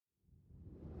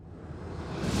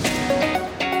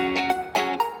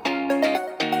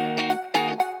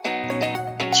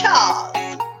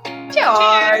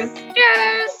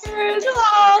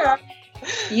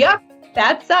Yep,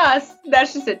 that's us.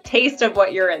 That's just a taste of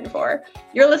what you're in for.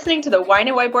 You're listening to the Wine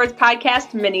and Whiteboards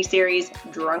podcast mini-series,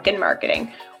 Drunken Marketing.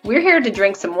 We're here to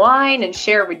drink some wine and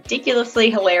share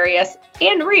ridiculously hilarious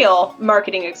and real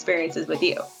marketing experiences with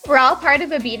you. We're all part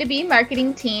of a B2B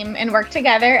marketing team and work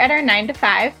together at our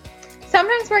 9-to-5.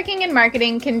 Sometimes working in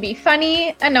marketing can be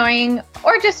funny, annoying,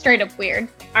 or just straight up weird.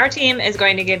 Our team is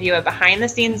going to give you a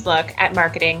behind-the-scenes look at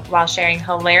marketing while sharing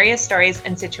hilarious stories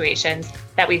and situations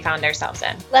that we found ourselves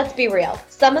in. Let's be real.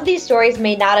 Some of these stories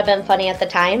may not have been funny at the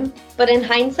time, but in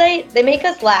hindsight, they make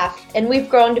us laugh, and we've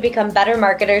grown to become better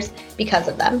marketers because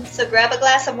of them. So grab a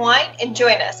glass of wine and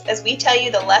join us as we tell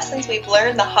you the lessons we've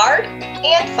learned the hard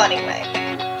and funny way.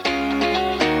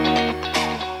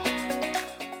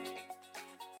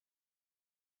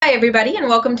 Hi, everybody, and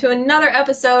welcome to another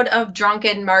episode of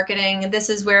Drunken Marketing. This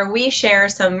is where we share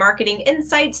some marketing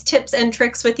insights, tips, and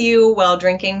tricks with you while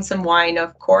drinking some wine,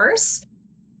 of course.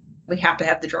 We have to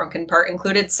have the drunken part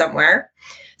included somewhere.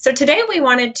 So today we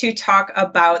wanted to talk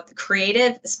about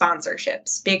creative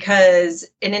sponsorships because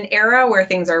in an era where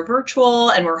things are virtual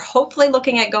and we're hopefully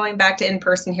looking at going back to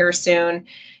in-person here soon,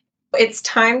 it's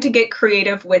time to get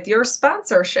creative with your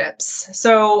sponsorships.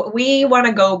 So we want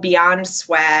to go beyond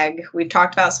swag. We've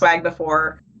talked about swag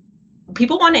before.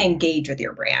 People want to engage with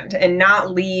your brand and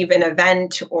not leave an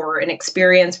event or an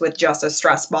experience with just a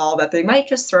stress ball that they might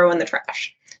just throw in the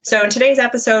trash. So in today's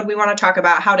episode, we want to talk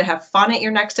about how to have fun at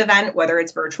your next event, whether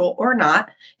it's virtual or not,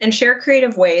 and share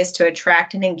creative ways to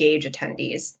attract and engage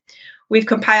attendees. We've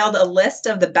compiled a list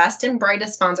of the best and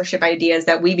brightest sponsorship ideas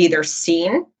that we've either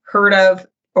seen, heard of,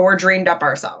 or dreamed up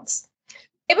ourselves.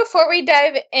 Hey, before we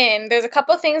dive in, there's a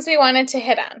couple things we wanted to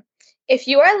hit on. If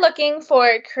you are looking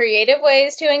for creative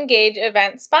ways to engage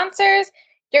event sponsors,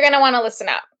 you're going to want to listen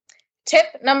up. Tip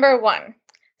number 1,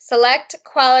 select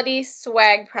quality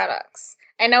swag products.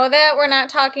 I know that we're not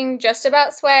talking just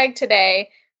about swag today,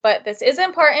 but this is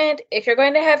important. If you're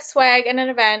going to have swag in an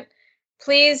event,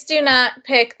 please do not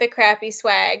pick the crappy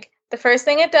swag. The first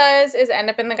thing it does is end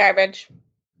up in the garbage.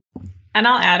 And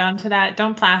I'll add on to that,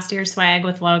 don't plaster your swag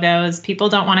with logos. People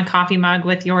don't want a coffee mug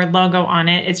with your logo on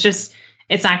it.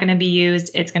 It's not going to be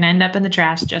used. It's going to end up in the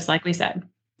trash, just like we said.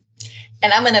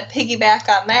 And I'm going to piggyback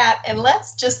on that, and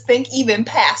let's just think even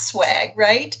past swag,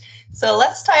 right? So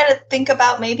let's try to think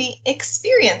about maybe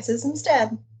experiences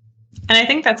instead. And I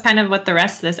think that's kind of what the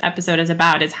rest of this episode is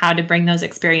about, is how to bring those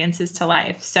experiences to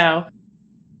life. So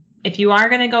if you are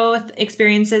going to go with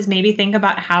experiences, maybe think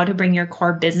about how to bring your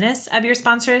core business of your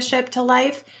sponsorship to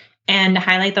life and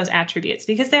highlight those attributes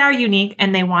because they are unique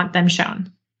and they want them shown.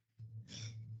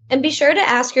 And be sure to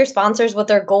ask your sponsors what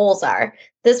their goals are.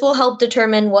 This will help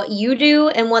determine what you do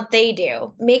and what they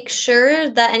do. Make sure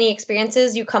that any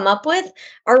experiences you come up with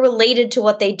are related to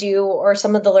what they do or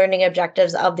some of the learning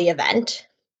objectives of the event.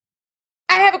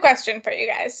 I have a question for you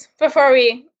guys before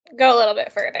we go a little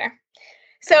bit further.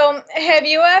 So have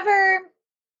you ever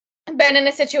been in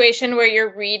a situation where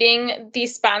you're reading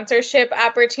these sponsorship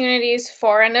opportunities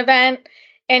for an event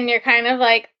and you're kind of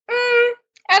like, I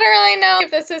don't really know if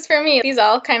this is for me. These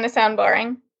all kind of sound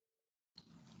boring.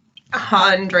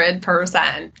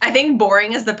 100%. I think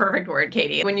boring is the perfect word,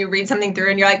 Katie. When you read something through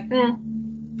and you're like,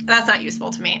 that's not useful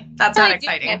to me. That's not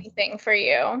exciting. Anything for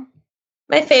you.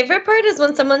 My favorite part is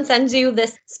when someone sends you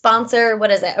this sponsor,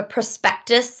 a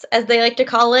prospectus, as they like to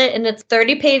call it, and it's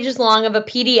 30 pages long of a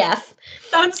PDF.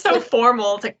 Sounds so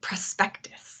formal. It's like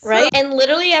prospectus. Right? And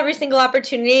literally every single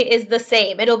opportunity is the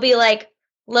same. It'll be like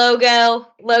logo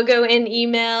in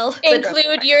email.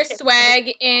 Include your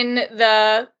swag in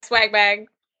the swag bag.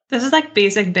 This is like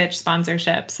basic bitch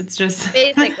sponsorships. It's just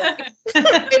basically.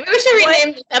 Maybe we should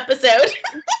rename this episode.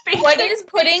 What is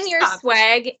putting your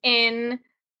swag in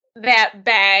that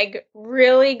bag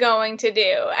really going to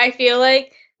do? I feel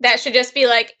like that should just be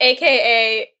like,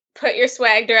 AKA put your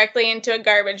swag directly into a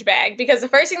garbage bag, because the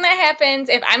first thing that happens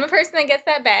if I'm a person that gets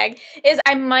that bag is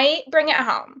I might bring it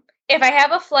home. If I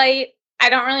have a flight, I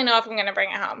don't really know if I'm going to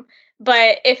bring it home,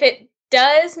 but if it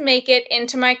does make it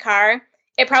into my car,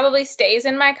 it probably stays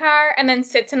in my car and then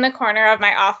sits in the corner of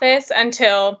my office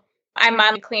until I'm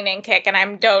on a cleaning kick and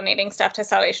I'm donating stuff to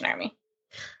Salvation Army.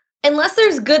 Unless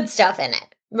there's good stuff in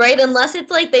it. Right? Unless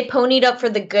it's like they ponied up for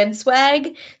the good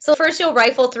swag. So first you'll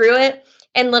rifle through it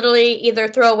and literally either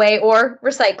throw away or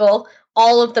recycle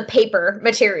all of the paper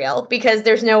material because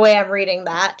there's no way I'm reading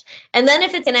that. And then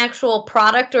if it's an actual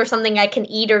product or something I can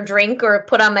eat or drink or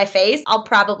put on my face, I'll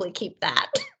probably keep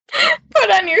that.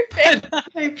 Put on your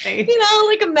face. You know,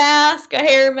 like a mask, a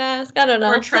hair mask. I don't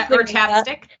know. Or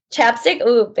chapstick. Chapstick?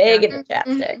 Ooh, big into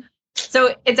chapstick.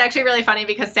 So it's actually really funny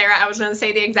because Sarah, I was going to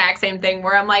say the exact same thing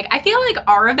where I'm like, I feel like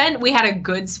our event, we had a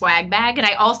good swag bag. And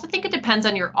I also think it depends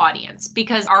on your audience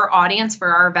because our audience for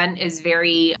our event is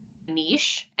very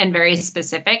niche and very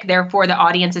specific. Therefore, the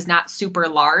audience is not super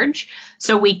large.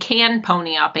 So we can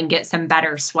pony up and get some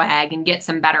better swag and get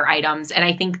some better items. And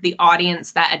I think the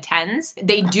audience that attends,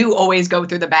 they do always go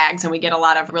through the bags and we get a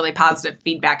lot of really positive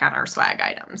feedback on our swag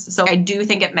items. So I do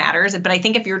think it matters. But I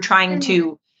think if you're trying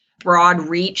to broad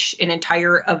reach an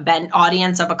entire event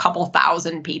audience of a couple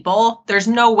thousand people, there's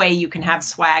no way you can have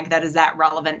swag that is that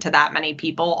relevant to that many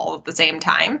people all at the same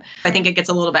time. I think it gets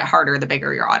a little bit harder the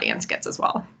bigger your audience gets as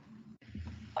well.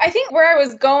 I think where I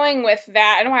was going with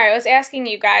that and why I was asking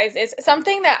you guys is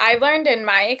something that I've learned in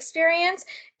my experience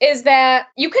is that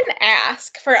you can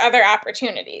ask for other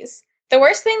opportunities. The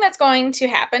worst thing that's going to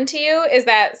happen to you is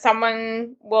that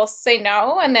someone will say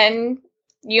no and then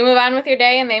you move on with your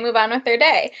day and they move on with their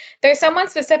day. There's someone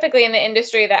specifically in the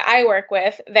industry that I work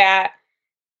with that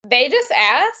they just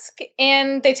ask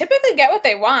and they typically get what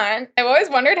they want. I've always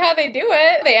wondered how they do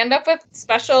it. They end up with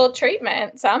special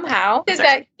treatment somehow. Is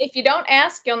that if you don't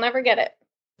ask, you'll never get it.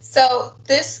 So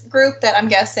this group that I'm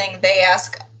guessing, they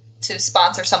ask to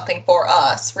sponsor something for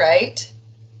us, right?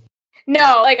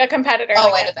 No, like a competitor. Oh,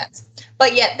 like at events.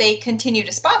 But yet they continue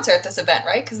to sponsor at this event,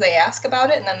 right? Because they ask about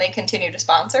it and then they continue to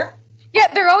sponsor. Yeah,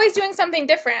 they're always doing something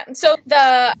different. So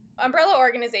the umbrella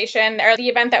organization or the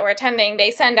event that we're attending,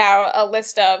 they send out a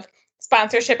list of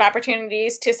sponsorship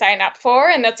opportunities to sign up for.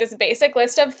 And that's this basic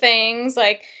list of things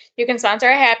like you can sponsor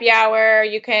a happy hour,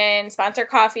 you can sponsor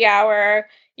coffee hour,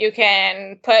 you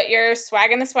can put your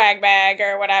swag in the swag bag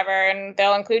or whatever, and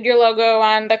they'll include your logo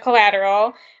on the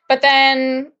collateral. But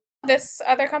then this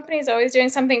other company is always doing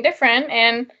something different.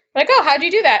 And like, oh, how'd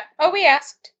you do that? Oh, we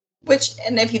asked. Which,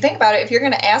 and if you think about it, if you're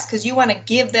going to ask because you want to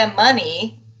give them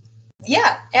money,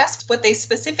 yeah, ask what they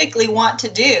specifically want to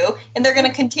do. And they're going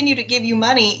to continue to give you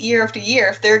money year after year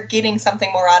if they're getting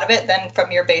something more out of it than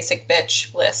from your basic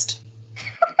bitch list.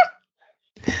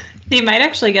 You might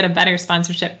actually get a better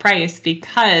sponsorship price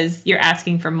because you're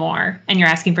asking for more and you're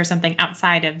asking for something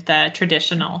outside of the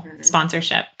traditional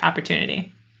sponsorship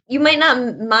opportunity. You might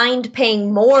not mind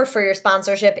paying more for your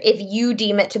sponsorship if you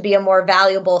deem it to be a more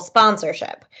valuable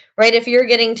sponsorship, right? If you're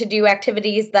getting to do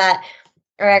activities that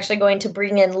are actually going to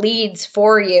bring in leads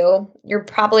for you, you're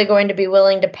probably going to be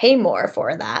willing to pay more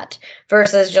for that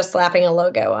versus just slapping a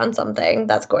logo on something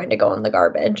that's going to go in the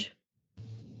garbage.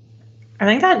 I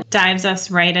think that dives us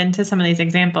right into some of these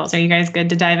examples. Are you guys good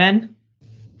to dive in?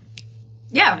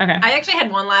 Yeah. Okay. I actually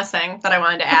had one last thing that I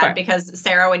wanted to add because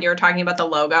Sarah, when you were talking about the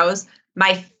logos,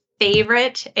 my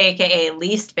favorite, aka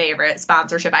least favorite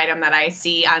sponsorship item that I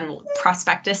see on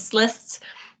prospectus lists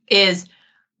is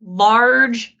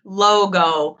large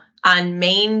logo on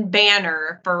main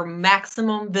banner for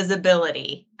maximum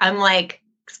visibility. I'm like,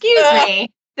 excuse me,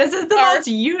 this is the most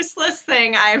useless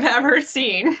thing I've ever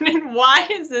seen. And why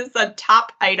is this a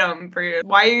top item for you?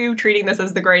 Why are you treating this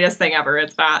as the greatest thing ever?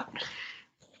 It's not.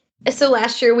 So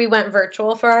last year we went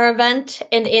virtual for our event,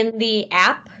 and in the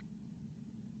app,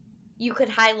 you could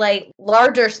highlight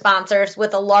larger sponsors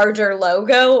with a larger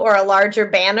logo or a larger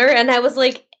banner. And I was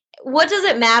like, what does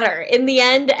it matter? In the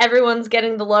end, everyone's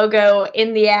getting the logo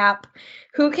in the app.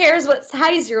 Who cares what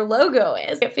size your logo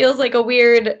is? It feels like a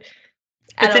weird...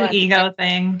 It's an ego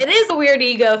thing. It is a weird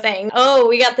ego thing. Oh,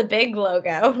 we got the big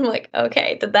logo. I'm like,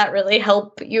 okay, did that really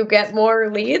help you get more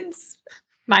leads?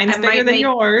 Mine's bigger than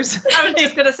yours. I was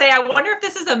just going to say, I wonder if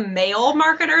this is a male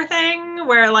marketer thing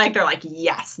where like they're like,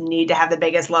 yes, need to have the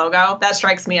biggest logo. That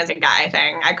strikes me as a guy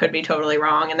thing. I could be totally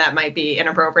wrong and that might be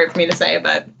inappropriate for me to say,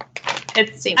 but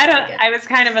it seems I was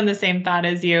kind of on the same thought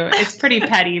as you. It's pretty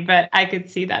petty, but I could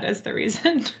see that as the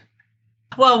reason.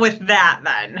 Well, with that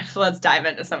then, let's dive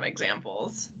into some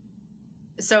examples.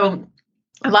 So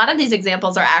a lot of these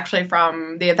examples are actually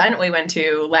from the event we went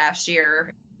to last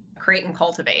year, Create and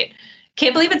Cultivate.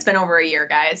 Can't believe it's been over a year,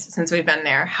 guys, since we've been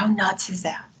there. How nuts is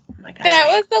that? Oh my God. That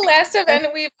was the last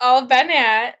event we've all been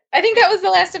at. I think that was the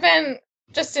last event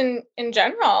just in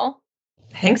general.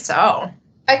 I think so.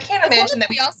 I can't imagine that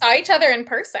we all saw each other in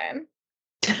person.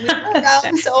 We were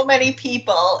around so many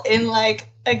people in like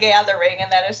a gathering,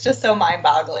 and that is just so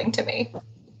mind-boggling to me.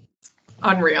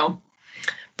 Unreal.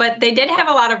 But they did have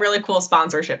a lot of really cool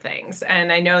sponsorship things.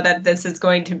 And I know that this is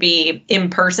going to be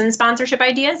in-person sponsorship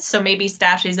ideas. So maybe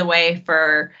stash these away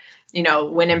for, you know,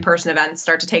 when in-person events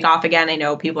start to take off again. I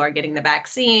know people are getting the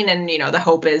vaccine and, you know, the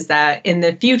hope is that in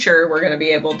the future, we're going to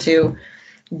be able to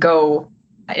go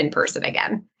in person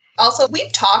again. Also,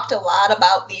 we've talked a lot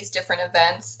about these different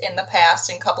events in the past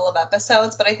in a couple of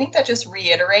episodes, but I think that just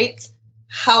reiterates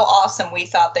how awesome we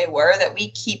thought they were, that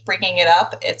we keep bringing it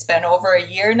up. It's been over a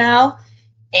year now,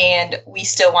 and we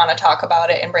still want to talk about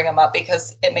it and bring them up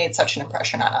because it made such an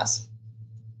impression on us.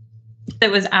 It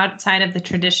was outside of the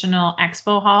traditional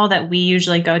expo hall that we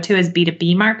usually go to as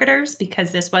B2B marketers,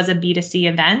 because this was a B2C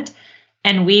event.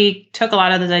 And we took a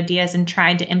lot of those ideas and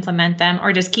tried to implement them,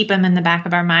 or just keep them in the back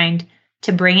of our mind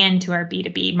to bring into our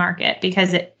B2B market,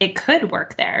 because it could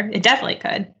work there. It definitely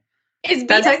could. Is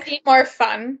B2C more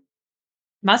fun?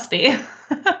 Must be.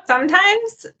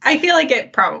 Sometimes I feel like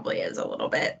it probably is a little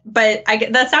bit, but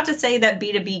that's not to say that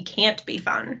B2B can't be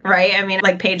fun, right? I mean,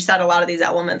 like Paige said, a lot of these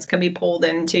elements can be pulled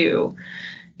into,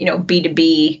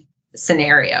 B2B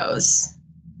scenarios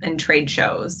and trade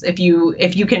shows. If you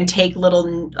can take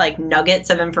little like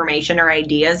nuggets of information or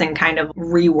ideas and kind of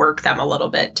rework them a little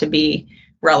bit to be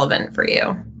relevant for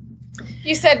you.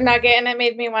 You said nugget and it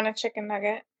made me want a chicken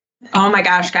nugget. Oh my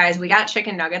gosh, guys, we got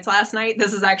chicken nuggets last night.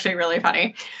 This is actually really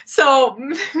funny. So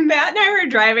Matt and I were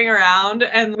driving around,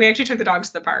 and we actually took the dogs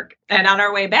to the park. And on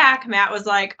our way back, Matt was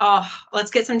like, oh, let's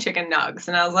get some chicken nugs.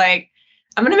 And I was like,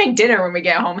 I'm going to make dinner when we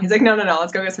get home. He's like, no,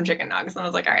 let's go get some chicken nugs. And I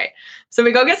was like, all right. So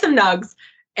we go get some nugs.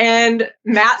 And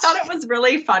Matt thought it was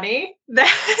really funny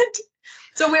that,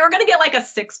 so we were going to get like a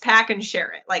 6-pack and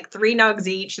share it, like 3 nugs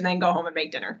each, and then go home and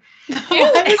make dinner.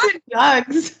 Why is it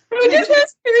nugs? Who just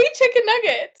has 3 chicken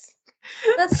nuggets?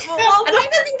 That's I don't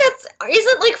even think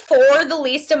isn't like 4 the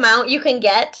least amount you can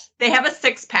get? They have a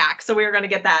 6-pack, so we were going to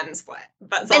get that and split.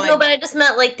 But so I know, but I just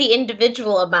meant like the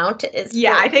individual amount is.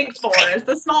 Yeah, I think 4 is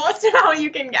the smallest amount you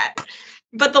can get.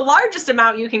 But the largest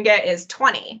amount you can get is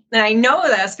 20. And I know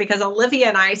this because Olivia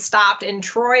and I stopped in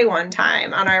Troy one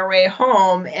time on our way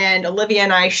home, and Olivia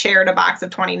and I shared a box of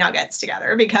 20 nuggets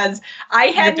together because I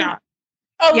had.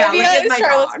 Olivia is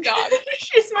Charlotte's dog.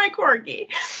 She's my corgi.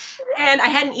 And I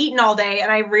hadn't eaten all day,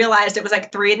 and I realized it was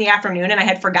like 3 p.m, and I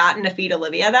had forgotten to feed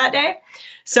Olivia that day.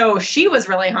 So she was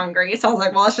really hungry. So I was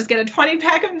like, well, let's just get a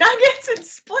 20-pack of nuggets and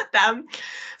split them.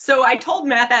 So I told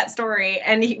Matt that story,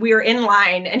 and we were in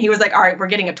line, and he was like, all right, we're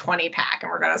getting a 20-pack,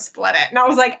 and we're going to split it. And I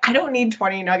was like, I don't need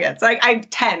 20 nuggets. Like, I have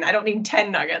 10. I don't need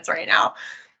 10 nuggets right now.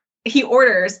 He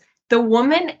orders. The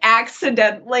woman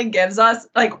accidentally gives us,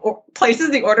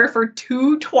 places the order for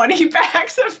 2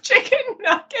 20-packs of chicken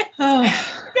nuggets. Oh.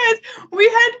 Because we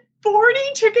had 40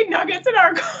 chicken nuggets in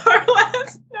our car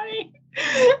last night,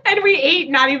 and we ate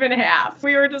not even half.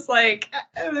 We were just like,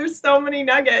 there's so many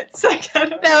nuggets.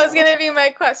 That was going to be my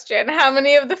question. How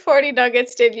many of the 40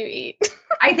 nuggets did you eat?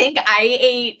 I think I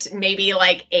ate maybe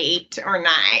like 8 or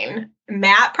 9.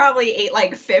 Matt probably ate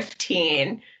like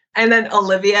 15. And then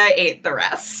Olivia ate the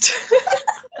rest.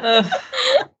 Olivia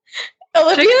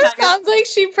sounds like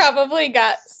she probably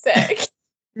got sick.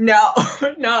 No,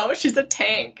 she's a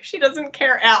tank. She doesn't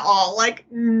care at all. Like,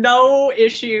 no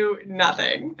issue,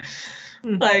 nothing.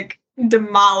 Like,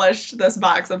 demolished this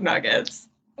box of nuggets.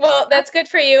 Well, that's good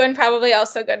for you and probably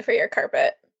also good for your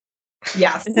carpet.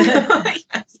 Yes.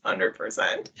 Yes,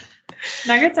 100%.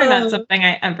 Nuggets are not something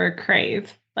I ever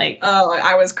crave.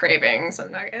 I was craving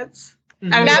some nuggets.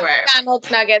 Not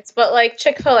McDonald's nuggets, but like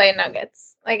Chick-fil-A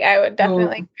nuggets. Like, I would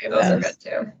definitely crave those. Those are good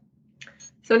too.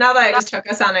 So now that I just took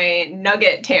us on a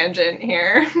nugget tangent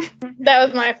here. That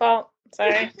was my fault.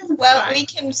 Sorry. Well, we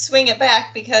can swing it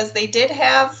back because they did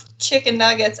have chicken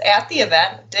nuggets at the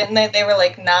event, didn't they? They were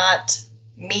like not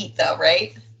meat though,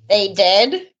 right? They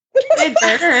did. I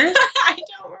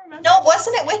don't remember. No,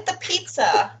 wasn't it with the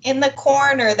pizza in the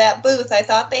corner, that booth? I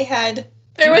thought they had.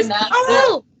 There was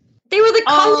they were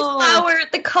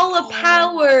the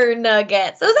cauliflower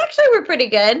nuggets. Those actually were pretty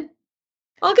good.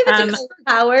 I'll give it to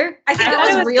cauliflower. I think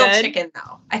it was real chicken,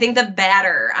 though. I think the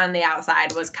batter on the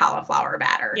outside was cauliflower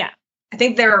batter. Yeah. I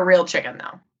think they were real chicken,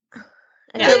 though.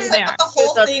 Yeah, the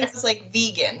whole thing was like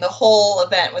vegan. The whole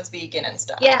event was vegan and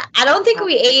stuff. Yeah, I don't think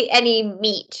we ate any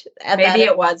meat. Maybe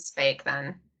it was fake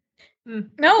then.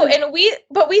 No, and we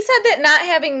said that not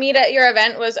having meat at your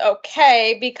event was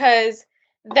okay because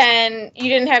then you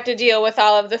didn't have to deal with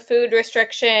all of the food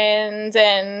restrictions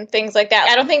and things like that.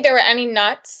 I don't think there were any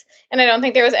nuts, and I don't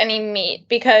think there was any meat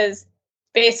because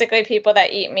basically people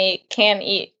that eat meat can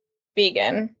eat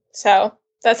vegan. So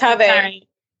that's how they... Sorry,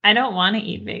 I don't want to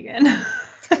eat vegan.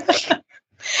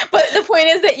 But the point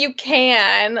is that you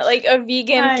can. Like, a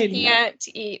vegan can't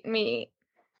eat meat.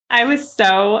 I was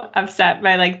so upset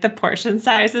by like the portion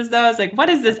sizes though. I was like, what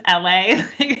is this, LA?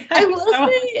 I will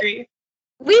say,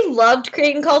 we loved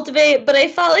Create and Cultivate, but I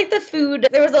felt like the food,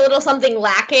 there was a little something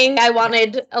lacking. I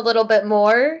wanted a little bit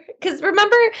more. Because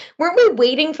remember, weren't we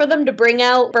waiting for them to bring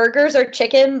out burgers or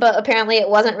chicken? But apparently it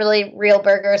wasn't really real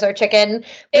burgers or chicken.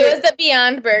 It was the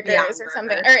Beyond Burgers or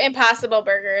something. Or Impossible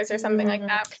Burgers or something like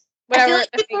that. I feel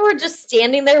like people were just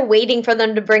standing there waiting for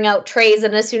them to bring out trays,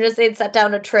 and as soon as they'd set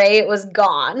down a tray, it was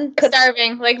gone.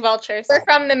 Starving like vultures. We're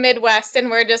from the Midwest, and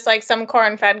we're just like some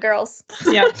corn-fed girls.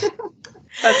 Yeah.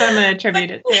 That's what I'm going to attribute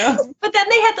it to. But then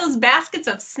they had those baskets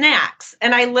of snacks,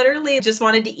 and I literally just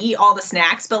wanted to eat all the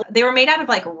snacks, but they were made out of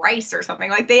like rice or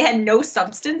something. Like they had no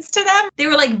substance to them. They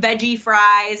were like veggie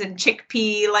fries and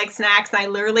chickpea like snacks, and I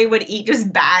literally would eat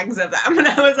just bags of them. And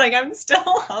I was like, I'm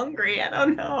still hungry. I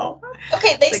don't know.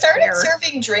 Okay, they started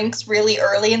serving drinks really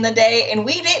early in the day, and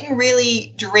we didn't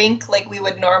really drink like we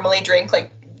would normally drink,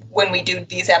 like when we do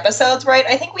these episodes, right?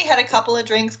 I think we had a couple of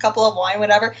drinks, couple of wine,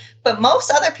 whatever, but most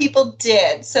other people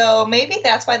did. So maybe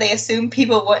that's why they assumed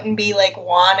people wouldn't be like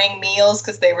wanting meals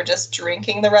because they were just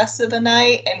drinking the rest of the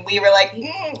night. And we were like, we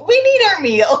need our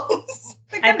meals.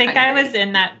 I think I was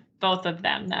in that both of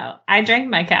them though. I drank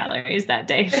my calories that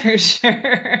day for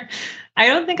sure. I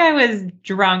don't think I was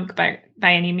drunk by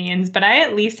any means, but I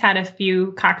at least had a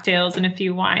few cocktails and a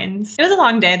few wines. It was a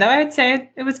long day though. I would say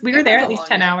we were there at least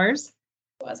 10 hours.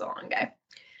 Was a long day.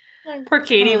 Poor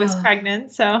Katie was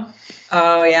pregnant, so.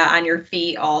 Oh yeah, on your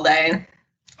feet all day.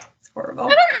 It's horrible.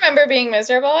 I don't remember being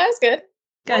miserable. I was good.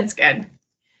 That's good.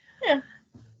 Yeah.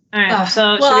 All right.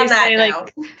 So well, should we say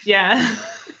note, yeah.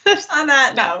 On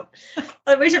that note,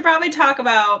 we should probably talk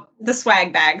about the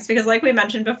swag bags because, like we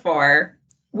mentioned before,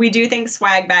 we do think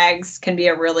swag bags can be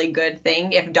a really good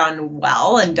thing if done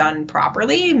well and done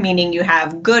properly. Meaning you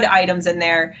have good items in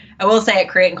there. I will say at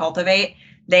Create and Cultivate,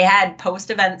 they had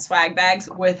post-event swag bags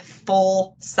with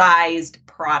full-sized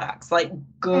products, like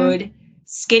good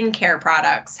skincare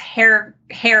products, hair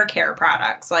care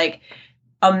products, like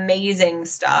amazing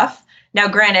stuff. Now,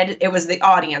 granted, it was the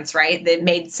audience, right? That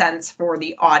made sense for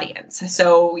the audience.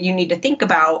 So you need to think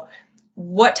about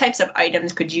what types of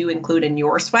items could you include in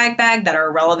your swag bag that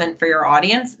are relevant for your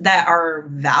audience, that are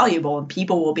valuable, and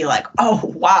people will be like, oh,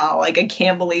 wow, like I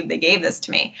can't believe they gave this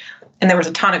to me. And there was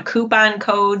a ton of coupon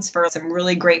codes for some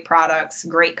really great products,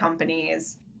 great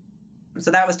companies. So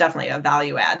that was definitely a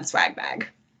value add swag bag.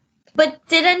 But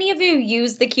did any of you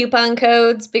use the coupon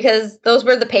codes? Because those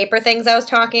were the paper things I was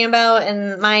talking about.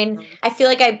 And mine, I feel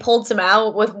like I pulled some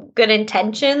out with good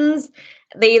intentions.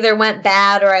 They either went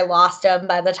bad or I lost them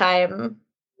by the time,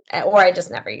 or I just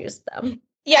never used them.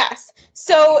 Yes.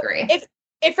 So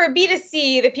if for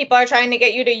B2C, the people are trying to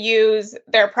get you to use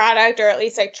their product or at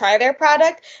least like try their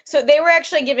product. So they were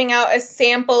actually giving out a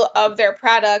sample of their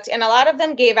product, and a lot of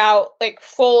them gave out like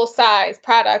full size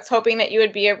products, hoping that you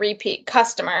would be a repeat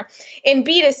customer. In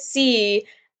B2C,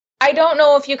 I don't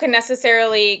know if you can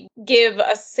necessarily give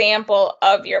a sample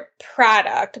of your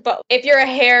product, but if you're a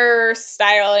hair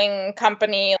styling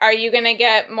company, are you going to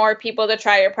get more people to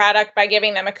try your product by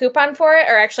giving them a coupon for it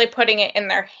or actually putting it in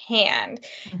their hand?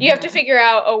 Mm-hmm. You have to figure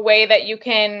out a way that you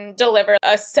can deliver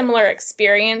a similar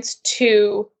experience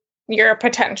to your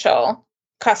potential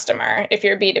customer if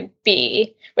you're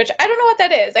B2B, which I don't know what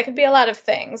that is. That could be a lot of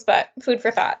things, but food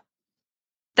for thought.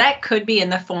 That could be in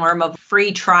the form of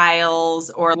free trials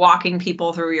or walking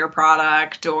people through your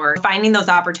product or finding those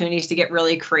opportunities to get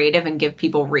really creative and give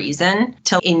people reason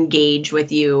to engage with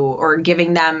you or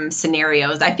giving them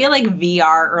scenarios. I feel like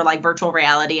VR or like virtual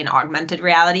reality and augmented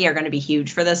reality are going to be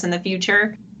huge for this in the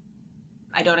future.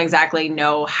 I don't exactly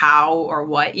know how or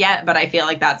what yet, but I feel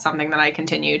like that's something that I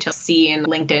continue to see in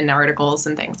LinkedIn articles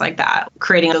and things like that.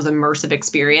 Creating those immersive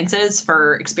experiences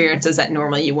for experiences that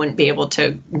normally you wouldn't be able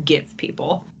to give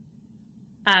people.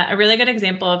 A really good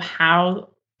example of how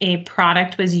a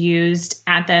product was used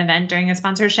at the event during a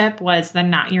sponsorship was the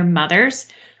Not Your Mother's,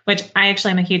 which I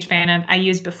actually am a huge fan of. I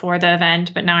used before the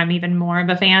event, but now I'm even more of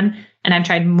a fan, and I've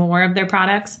tried more of their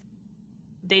products.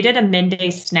 They did a midday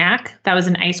snack that was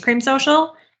an ice cream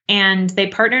social, and they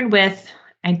partnered with,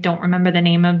 I don't remember the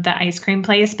name of the ice cream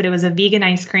place, but it was a vegan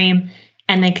ice cream,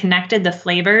 and they connected the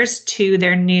flavors to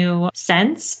their new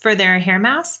scents for their hair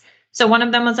masks. So one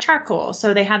of them was charcoal.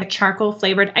 So they had a charcoal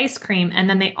flavored ice cream, and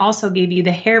then they also gave you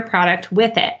the hair product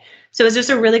with it. So it was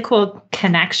just a really cool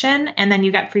connection, and then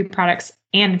you got free products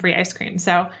and free ice cream.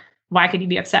 So why could you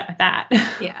be upset with that?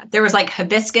 Yeah, there was like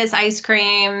hibiscus ice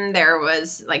cream. There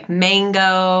was like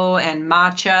mango and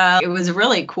matcha. It was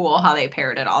really cool how they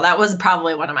paired it all. That was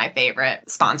probably one of my favorite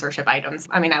sponsorship items.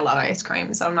 I mean, I love ice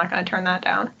cream, so I'm not going to turn that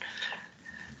down.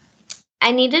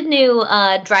 I needed new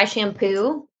dry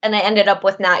shampoo, and I ended up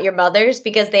with Not Your Mother's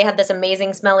because they had this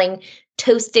amazing smelling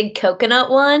toasted coconut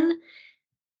one.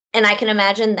 And I can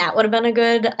imagine that would have been a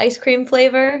good ice cream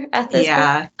flavor at this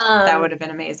point. That would have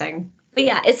been amazing. But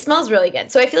yeah, it smells really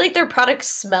good. So I feel like their products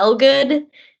smell good,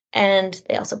 and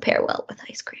they also pair well with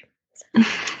ice cream. So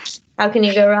how can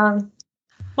you go wrong?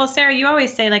 Well, Sarah, you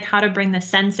always say like how to bring the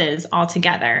senses all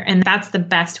together. And that's the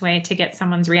best way to get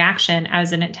someone's reaction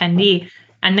as an attendee.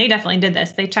 And they definitely did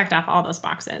this. They checked off all those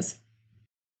boxes.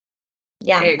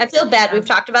 Yeah, I feel bad. We've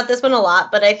talked about this one a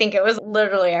lot, but I think it was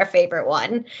literally our favorite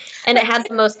one. And it had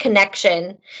the most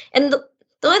connection. And the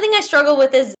only thing I struggle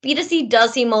with is B2C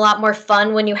does seem a lot more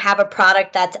fun when you have a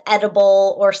product that's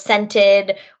edible or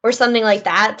scented or something like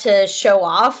that to show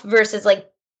off versus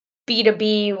like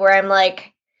B2B where I'm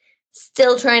like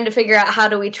still trying to figure out how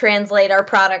do we translate our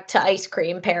product to ice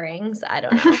cream pairings. I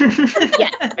don't know.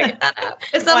 Yeah, figure that out.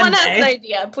 If someone has an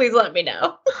idea, please let me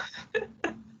know.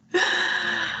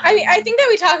 I mean, I think that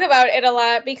we talk about it a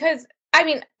lot because, I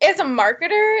mean, as a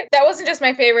marketer, that wasn't just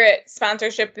my favorite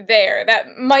sponsorship there.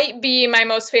 That might be my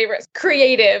most favorite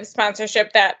creative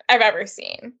sponsorship that I've ever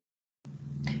seen.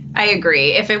 I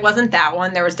agree. If it wasn't that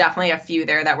one, there was definitely a few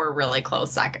there that were really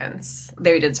close seconds.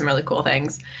 They did some really cool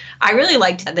things. I really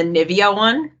liked the Nivea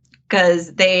one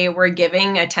because they were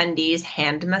giving attendees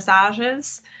hand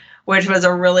massages, which was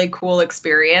a really cool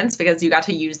experience because you got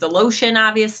to use the lotion,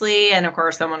 obviously. And of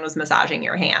course, someone was massaging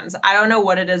your hands. I don't know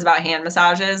what it is about hand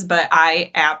massages, but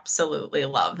I absolutely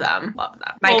love them. Love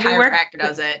them. My chiropractor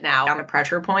does it now on the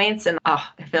pressure points. And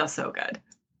it feels so good.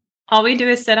 All we do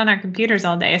is sit on our computers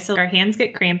all day. So our hands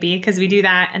get crampy because we do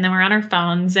that. And then we're on our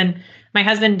phones. And my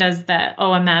husband does the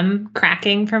OMM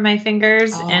cracking for my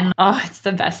fingers. And it's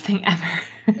the best thing ever.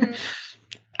 Mm-hmm.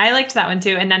 I liked that one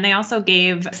too. And then they also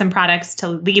gave some products to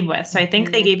leave with. So I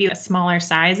think they gave you a smaller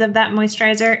size of that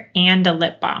moisturizer and a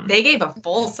lip balm. They gave a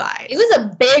full size. It was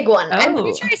a big one. I'm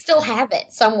pretty sure I still have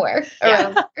it somewhere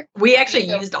around here. We actually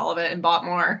used all of it and bought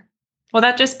more. Well,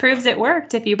 that just proves it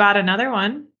worked if you bought another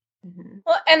one. Mm-hmm.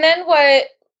 Well, and then what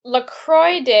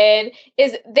LaCroix did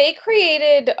is they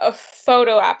created a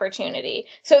photo opportunity.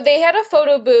 So they had a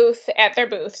photo booth at their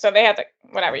booth. So they had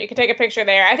you could take a picture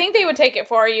there. I think they would take it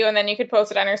for you and then you could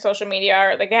post it on your social media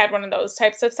or like they had one of those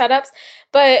types of setups.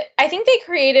 But I think they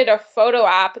created a photo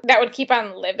op that would keep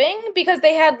on living because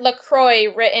they had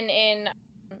LaCroix written in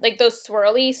like those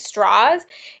swirly straws.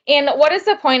 And what is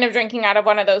the point of drinking out of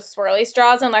one of those swirly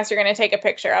straws unless you're going to take a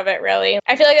picture of it, really?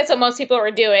 I feel like that's what most people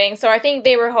were doing. So I think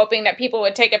they were hoping that people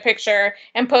would take a picture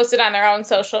and post it on their own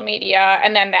social media.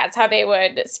 And then that's how they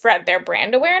would spread their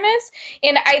brand awareness.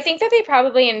 And I think that they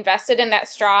probably invested in that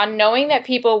straw knowing that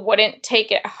people wouldn't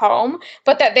take it home,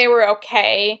 but that they were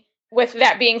okay with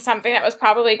that being something that was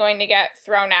probably going to get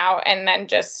thrown out and then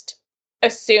just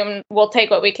assume we'll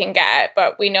take what we can get,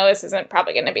 but we know this isn't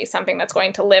probably going to be something that's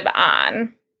going to live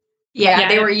on. Yeah,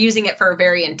 they were using it for a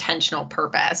very intentional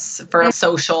purpose for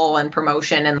social and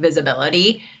promotion and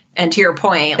visibility. And to your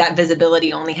point, that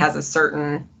visibility only has a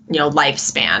certain,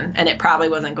 lifespan, and it probably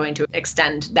wasn't going to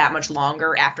extend that much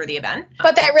longer after the event.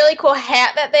 But that really cool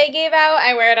hat that they gave out,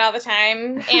 I wear it all the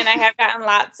time, and I have gotten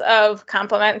lots of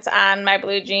compliments on my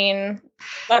blue jean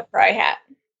LaCroix hat.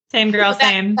 Same girl,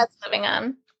 same. That's living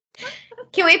on.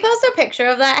 Can we post a picture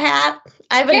of that hat?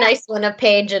 I have a nice one, a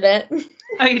page in it.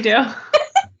 Oh, you do?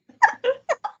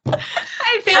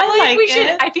 I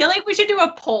feel like we should do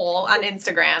a poll on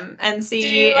Instagram and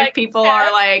see if people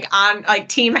are like on like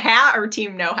team hat or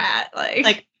team no hat.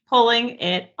 Like pulling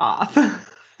it off.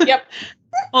 Yep.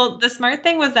 Well, the smart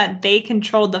thing was that they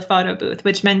controlled the photo booth,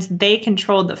 which meant they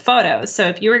controlled the photos. So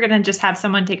if you were going to just have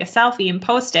someone take a selfie and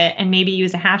post it and maybe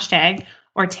use a hashtag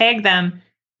or tag them,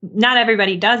 not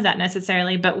everybody does that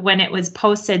necessarily, but when it was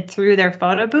posted through their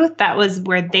photo booth, that was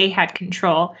where they had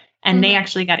control and they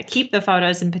actually got to keep the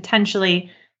photos and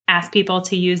potentially ask people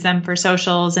to use them for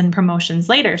socials and promotions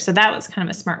later. So that was kind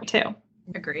of a smart too.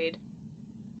 Agreed.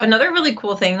 Another really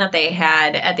cool thing that they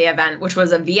had at the event, which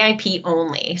was a VIP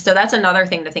only. So that's another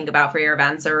thing to think about for your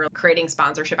events or creating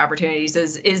sponsorship opportunities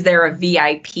is there a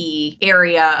VIP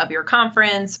area of your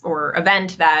conference or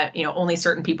event that, only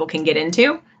certain people can get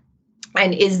into?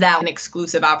 And is that an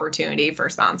exclusive opportunity for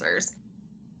sponsors?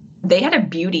 They had a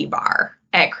beauty bar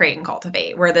at Create and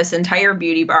Cultivate, where this entire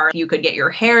beauty bar, you could get your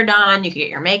hair done, you could get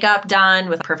your makeup done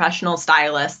with professional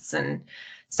stylists and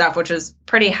stuff, which was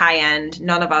pretty high end.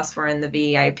 None of us were in the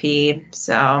VIP,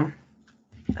 so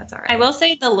that's all right. I will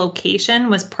say the location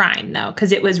was prime though,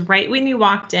 because it was right when you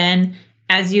walked in.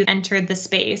 As you entered the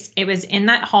space, it was in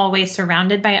that hallway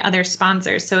surrounded by other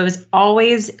sponsors. So it was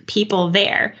always people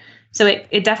there. So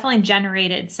it definitely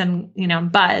generated some,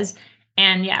 buzz.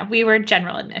 And yeah, we were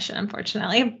general admission,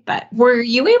 unfortunately. But were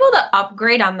you able to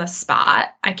upgrade on the spot?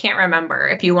 I can't remember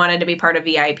if you wanted to be part of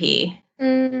VIP.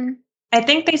 I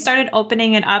think they started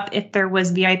opening it up if there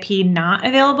was VIP not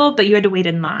available, but you had to wait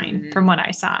in line from what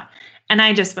I saw. And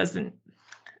I just wasn't.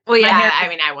 Well, yeah,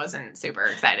 I wasn't super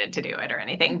excited to do it or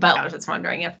anything, but I was just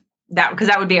wondering if because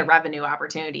that would be a revenue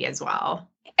opportunity as well.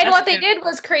 And what they did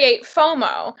was create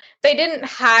FOMO. They didn't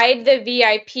hide the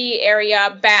VIP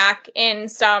area back in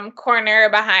some corner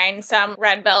behind some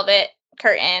red velvet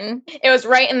curtain. It was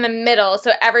right in the middle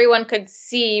so everyone could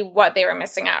see what they were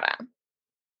missing out on.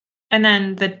 And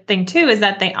then the thing too is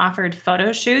that they offered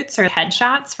photo shoots or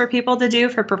headshots for people to do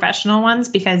for professional ones,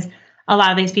 because a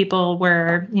lot of these people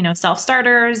were,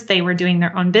 self-starters. They were doing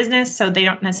their own business, so they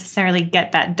don't necessarily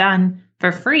get that done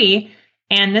for free.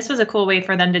 And this was a cool way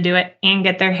for them to do it and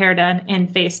get their hair done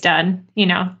and face done,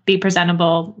 be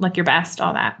presentable, look your best,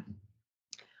 all that.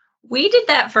 We did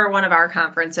that for one of our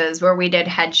conferences where we did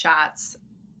headshots.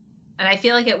 And I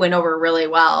feel like it went over really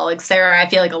well. Like Sarah, I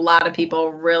feel like a lot of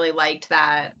people really liked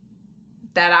that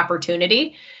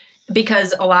opportunity,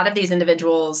 because a lot of these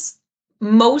individuals,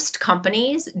 most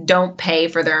companies don't pay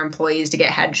for their employees to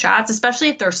get headshots, especially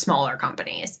if they're smaller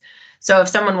companies. So if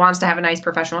someone wants to have a nice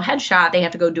professional headshot, they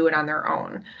have to go do it on their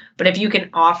own. But if you can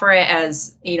offer it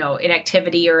as, an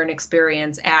activity or an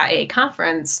experience at a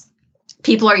conference,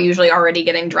 people are usually already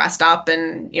getting dressed up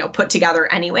and, put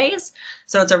together anyways.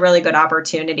 So it's a really good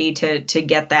opportunity to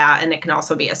get that. And it can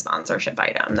also be a sponsorship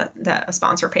item that a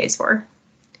sponsor pays for.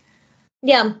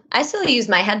 Yeah, I still use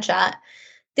my headshot.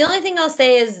 The only thing I'll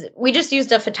say is we just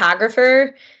used a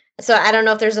photographer. So I don't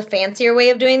know if there's a fancier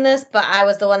way of doing this, but I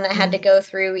was the one that had to go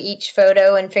through each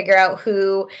photo and figure out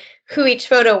who each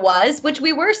photo was, which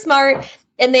we were smart.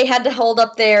 And they had to hold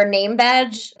up their name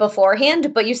badge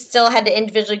beforehand, but you still had to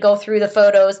individually go through the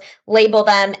photos, label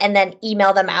them, and then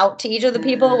email them out to each of the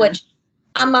people, which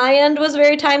on my end was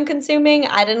very time consuming.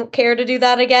 I didn't care to do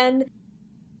that again.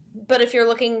 But if you're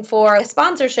looking for a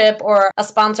sponsorship or a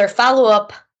sponsor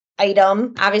follow-up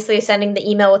item, obviously sending the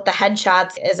email with the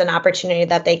headshots is an opportunity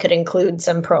that they could include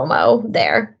some promo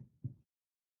there.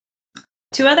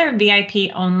 Two other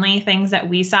VIP only things that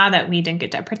we saw that we didn't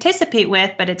get to participate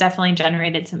with, but it definitely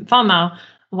generated some FOMO,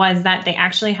 was that they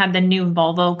actually had the new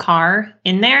Volvo car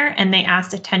in there, and they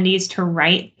asked attendees to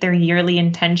write their yearly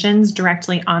intentions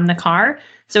directly on the car.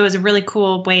 So it was a really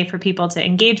cool way for people to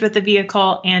engage with the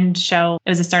vehicle and show it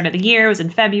was the start of the year. It was in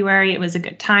February. It was a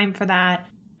good time for that.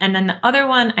 And then the other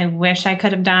one I wish I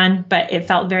could have done, but it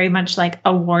felt very much like a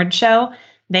award show.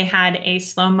 They had a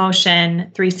slow motion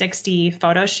 360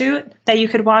 photo shoot that you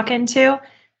could walk into.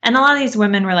 And a lot of these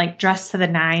women were like dressed to the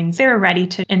nines. They were ready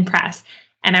to impress.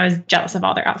 And I was jealous of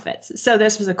all their outfits. So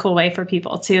this was a cool way for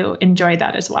people to enjoy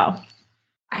that as well.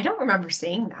 I don't remember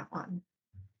seeing that one.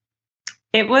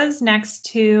 It was next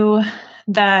to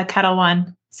the kettle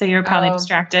one. So you were probably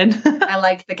distracted. I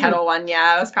liked the kettle one.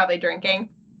 Yeah, I was probably drinking.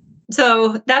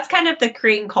 So that's kind of the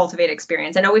create and cultivate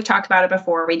experience. I know we've talked about it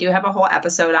before. We do have a whole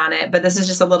episode on it, but this is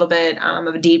just a little bit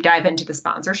of a deep dive into the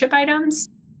sponsorship items.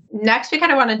 Next, we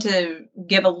kind of wanted to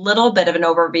give a little bit of an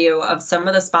overview of some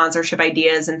of the sponsorship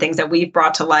ideas and things that we've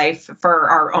brought to life for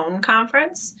our own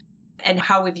conference and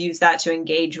how we've used that to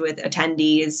engage with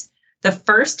attendees. The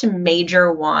first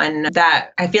major one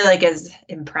that I feel like is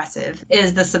impressive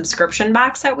is the subscription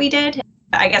box that we did.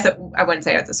 I guess I wouldn't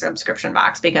say it's a subscription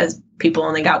box because people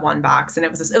only got one box, and it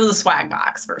was a swag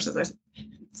box versus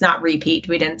it's not repeat.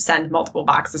 We didn't send multiple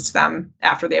boxes to them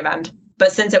after the event.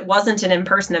 But since it wasn't an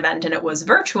in-person event and it was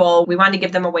virtual, we wanted to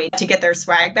give them a way to get their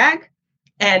swag bag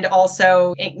and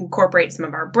also incorporate some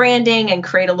of our branding and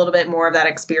create a little bit more of that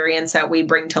experience that we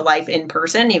bring to life in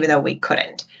person, even though we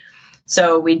couldn't.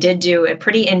 So we did do a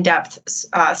pretty in-depth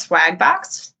swag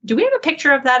box. Do we have a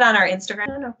picture of that on our Instagram? I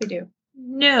don't know if we do.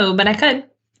 No, but I can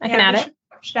add it.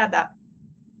 Should add that.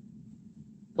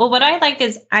 Well, what I like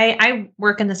is I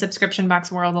work in the subscription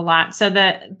box world a lot. So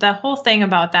the whole thing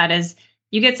about that is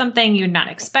you get something you're not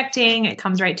expecting. It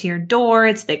comes right to your door.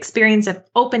 It's the experience of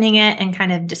opening it and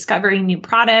kind of discovering new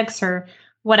products or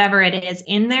whatever it is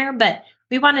in there. But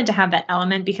we wanted to have that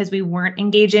element because we weren't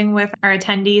engaging with our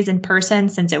attendees in person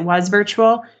since it was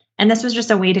virtual. And this was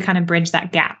just a way to kind of bridge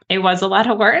that gap. It was a lot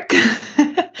of work.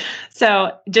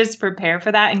 So just prepare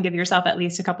for that and give yourself at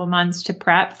least a couple months to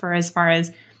prep for as far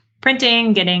as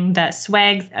printing, getting the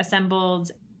swag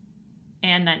assembled,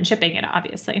 and then shipping it,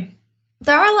 obviously.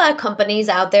 There are a lot of companies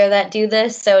out there that do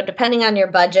this. So depending on your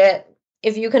budget,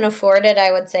 if you can afford it,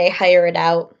 I would say hire it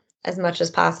out as much as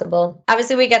possible.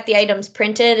 Obviously, we get the items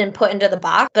printed and put into the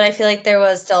box, but I feel like there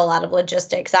was still a lot of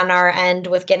logistics on our end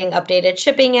with getting updated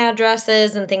shipping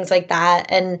addresses and things like that.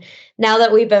 And now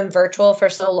that we've been virtual for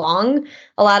so long,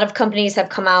 a lot of companies have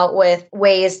come out with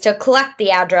ways to collect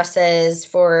the addresses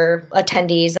for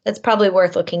attendees. That's probably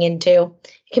worth looking into.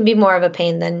 It can be more of a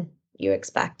pain than you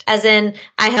expect. As in,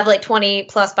 I have like 20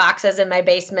 plus boxes in my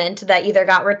basement that either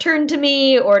got returned to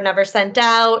me or never sent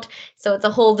out. So it's a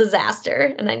whole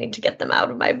disaster and I need to get them out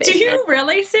of my basement. Do you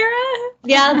really, Sarah?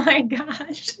 Yeah. Oh my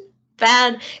gosh.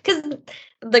 bad because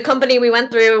the company we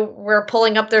went through were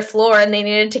pulling up their floor and they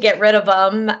needed to get rid of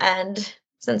them. And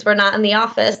since we're not in the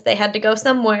office, they had to go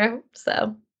somewhere.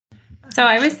 So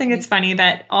I always think it's funny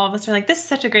that all of us are like, this is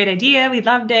such a great idea. We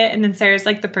loved it. And then Sarah's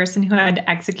like the person who had to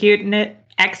execute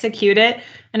it.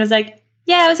 And was like,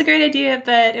 yeah, it was a great idea,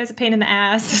 but it was a pain in the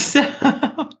ass. So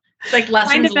it's like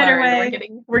lessons learned.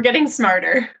 We're getting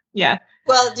smarter. Yeah.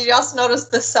 Well, did you also notice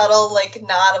the subtle like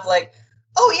nod of like,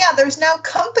 oh yeah, there's now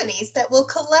companies that will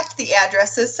collect the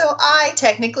addresses, so I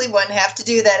technically wouldn't have to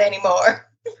do that anymore.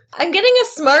 I'm getting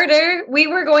us smarter. We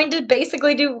were going to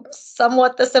basically do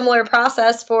somewhat the similar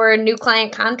process for new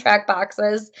client contract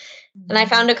boxes. And I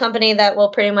found a company that will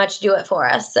pretty much do it for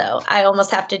us. So I almost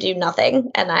have to do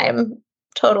nothing. And I'm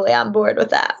totally on board with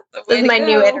that. This is my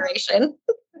new iteration.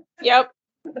 Yep.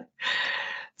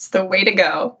 It's the way to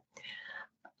go.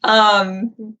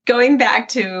 Going back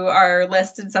to our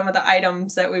list and some of the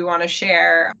items that we want to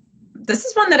share. This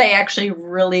is one that I actually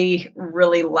really,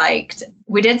 really liked.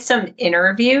 We did some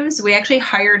interviews. We actually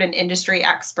hired an industry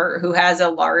expert who has a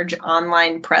large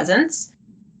online presence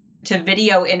to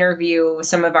video interview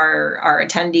some of our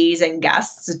attendees and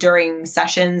guests during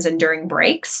sessions and during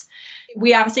breaks.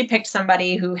 We obviously picked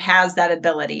somebody who has that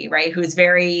ability, right? Who's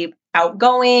very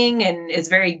outgoing and is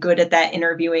very good at that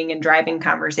interviewing and driving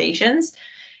conversations.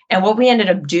 And what we ended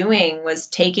up doing was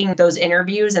taking those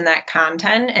interviews and that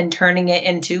content and turning it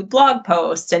into blog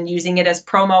posts and using it as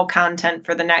promo content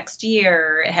for the next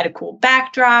year. It had a cool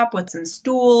backdrop with some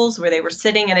stools where they were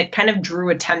sitting, and it kind of drew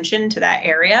attention to that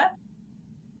area.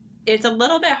 It's a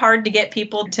little bit hard to get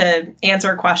people to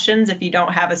answer questions if you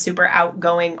don't have a super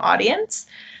outgoing audience.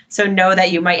 So know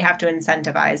that you might have to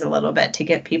incentivize a little bit to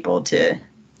get people to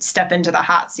step into the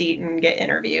hot seat and get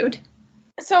interviewed.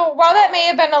 So while that may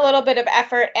have been a little bit of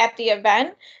effort at the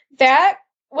event, that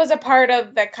was a part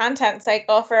of the content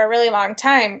cycle for a really long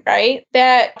time, right?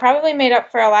 That probably made up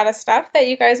for a lot of stuff that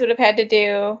you guys would have had to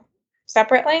do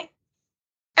separately.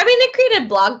 I mean, it created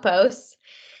blog posts.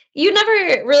 You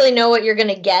never really know what you're going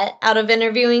to get out of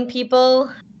interviewing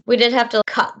people. We did have to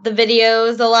cut the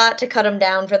videos a lot to cut them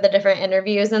down for the different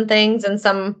interviews and things, and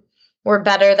some were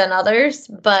better than others,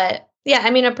 but yeah,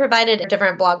 I mean, it provided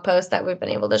different blog posts that we've been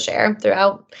able to share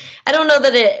throughout. I don't know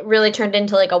that it really turned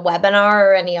into like a webinar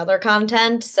or any other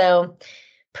content. So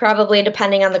probably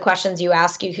depending on the questions you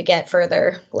ask, you could get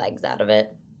further legs out of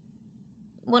it.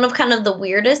 One of kind of the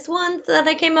weirdest ones that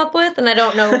I came up with, and I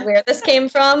don't know where this came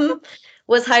from,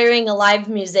 was hiring a live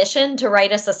musician to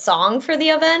write us a song for the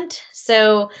event.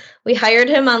 So we hired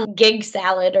him on Gig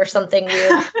Salad or something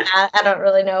weird. I don't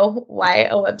really know why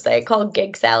a website called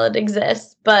Gig Salad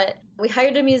exists, but we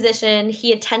hired a musician.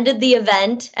 He attended the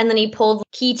event, and then he pulled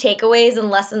key takeaways and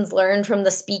lessons learned from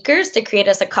the speakers to create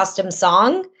us a custom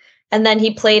song. And then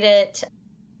he played it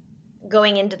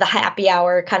going into the happy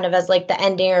hour, kind of as like the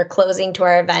ending or closing to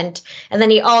our event. And then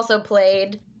he also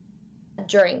played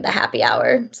during the happy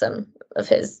hour some of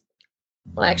his,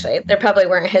 well, actually, there probably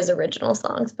weren't his original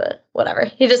songs, but whatever.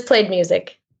 He just played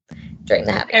music during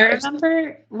the happy hours. I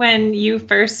remember when you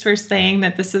first were saying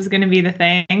that this was going to be the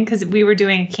thing, because we were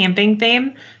doing a camping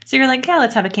theme. So you're like, yeah,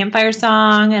 let's have a campfire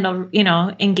song. It'll,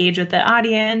 engage with the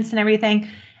audience and everything.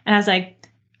 And I was like,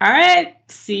 all right,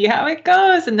 see how it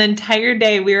goes. And the entire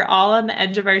day we were all on the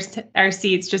edge of our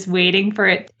seats just waiting for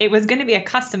it. It was going to be a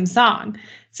custom song.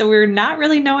 So we were not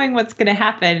really knowing what's going to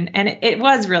happen. And it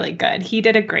was really good. He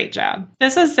did a great job.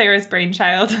 This was Sarah's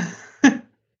brainchild.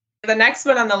 The next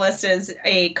one on the list is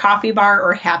a coffee bar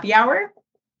or happy hour.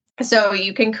 So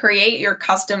you can create your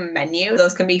custom menu.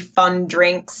 Those can be fun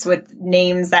drinks with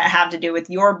names that have to do with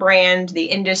your brand, the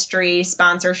industry,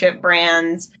 sponsorship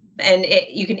brands. And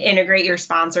you can integrate your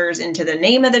sponsors into the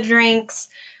name of the drinks.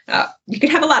 You can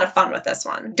have a lot of fun with this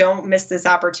one. Don't miss this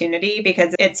opportunity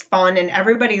because it's fun and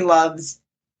everybody loves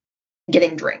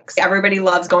getting drinks. Everybody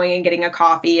loves going and getting a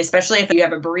coffee, especially if you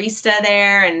have a barista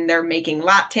there and they're making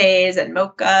lattes and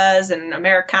mochas and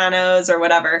Americanos or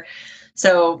whatever.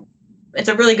 So it's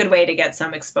a really good way to get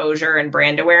some exposure and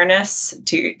brand awareness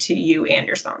to you and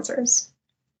your sponsors.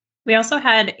 We also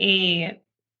had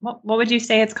what would you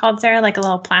say it's called, Sarah? Like a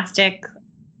little plastic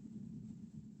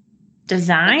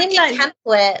design? Maybe a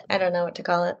template. I don't know what to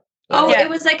call it. Oh, yeah. It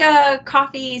was like a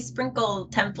coffee sprinkle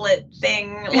template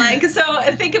thing. Like, so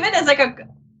think of it as like a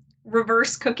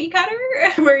reverse cookie cutter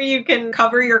where you can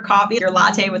cover your coffee, your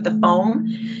latte with the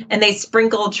foam, and they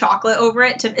sprinkle chocolate over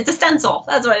it. It's a stencil.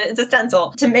 That's what it's a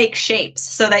stencil to make shapes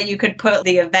so that you could put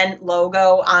the event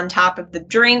logo on top of the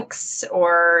drinks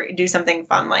or do something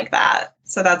fun like that.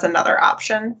 So that's another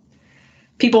option.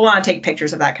 People want to take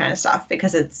pictures of that kind of stuff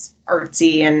because it's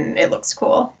artsy and it looks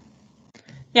cool.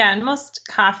 Yeah, and most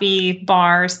coffee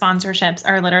bar sponsorships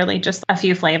are literally just a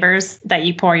few flavors that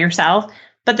you pour yourself.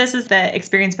 But this is the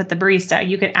experience with the barista.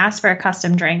 You could ask for a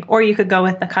custom drink, or you could go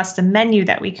with the custom menu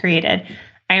that we created.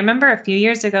 I remember a few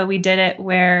years ago, we did it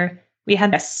where we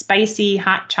had a spicy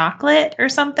hot chocolate or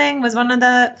something was one of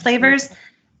the flavors.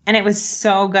 And it was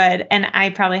so good. And I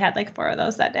probably had like 4 of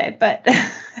those that day, but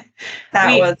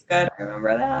that was good. I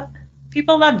remember that.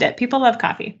 People loved it. People love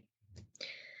coffee. I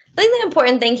think the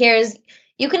important thing here is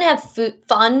you can have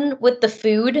fun with the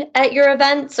food at your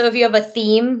event. So if you have a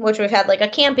theme, which we've had like a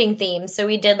camping theme, so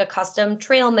we did a custom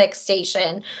trail mix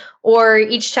station, or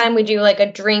each time we do like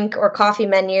a drink or coffee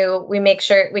menu, we make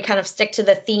sure we kind of stick to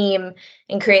the theme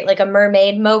and create like a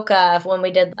mermaid mocha when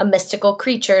we did a mystical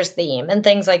creatures theme and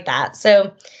things like that.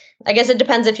 So I guess it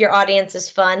depends if your audience is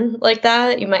fun like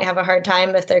that. You might have a hard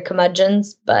time if they're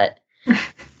curmudgeons, but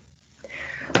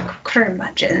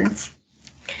curmudgeons.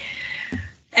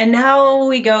 And now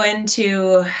we go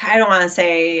into, I don't want to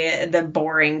say the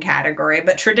boring category,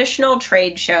 but traditional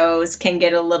trade shows can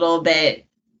get a little bit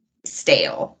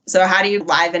stale. So how do you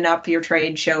liven up your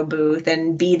trade show booth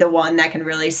and be the one that can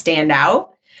really stand out?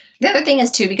 The other thing is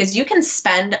too, because you can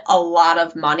spend a lot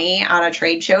of money on a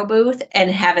trade show booth and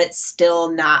have it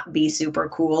still not be super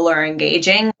cool or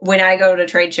engaging. When I go to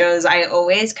trade shows, I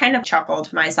always kind of chuckle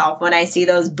to myself when I see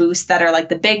those booths that are like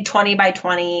the big 20 by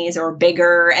 20s or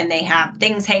bigger, and they have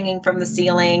things hanging from the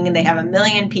ceiling and they have 1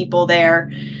 million people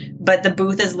there. But the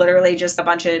booth is literally just a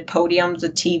bunch of podiums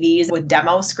with TVs with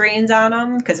demo screens on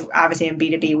them. Because obviously in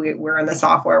B2B, we're in the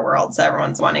software world, so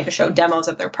everyone's wanting to show demos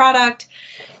of their product.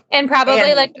 And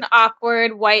probably like an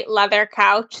awkward white leather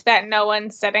couch that no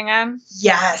one's sitting on.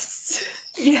 Yes.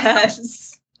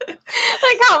 Yes.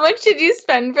 Like, how much did you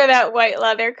spend for that white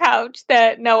leather couch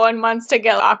that no one wants to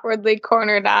get awkwardly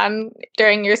cornered on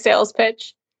during your sales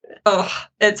pitch? Oh,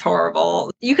 it's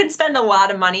horrible. You can spend a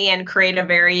lot of money and create a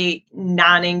very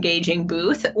non-engaging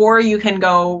booth, or you can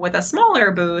go with a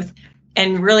smaller booth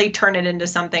and really turn it into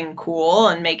something cool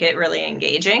and make it really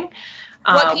engaging.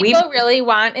 What people really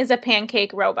want is a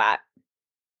pancake robot.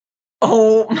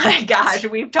 Oh my gosh,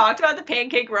 we've talked about the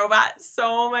pancake robot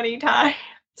so many times.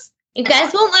 You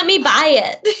guys won't let me buy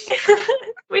it.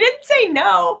 We didn't say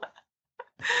no.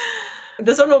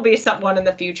 This one will be one in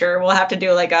the future. We'll have to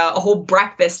do like a whole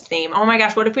breakfast theme. Oh my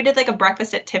gosh, what if we did like a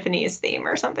breakfast at Tiffany's theme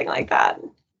or something like that?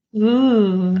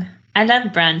 Ooh, I love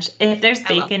brunch. If there's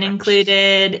bacon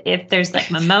included, if there's like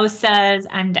mimosas,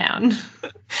 I'm down.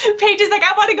 Paige is like,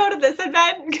 I want to go to this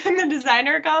event. Can the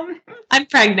designer come? I'm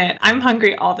pregnant. I'm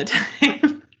hungry all the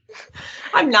time.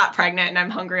 I'm not pregnant and I'm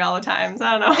hungry all the time. So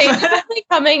I don't know. Paige is only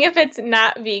coming if it's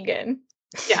not vegan.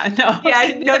 Yeah, no. Yeah,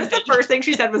 I noticed the first thing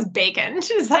she said was bacon.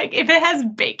 She's like, if it has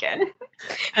bacon.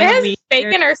 If it has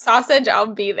bacon or sausage, I'll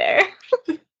be there.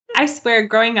 I swear,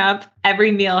 growing up,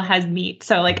 every meal has meat.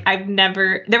 So like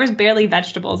there was barely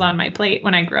vegetables on my plate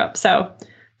when I grew up. So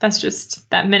that's just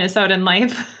that Minnesotan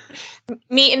life.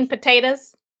 Meat and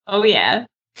potatoes. Oh yeah.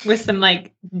 With some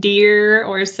like deer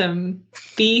or some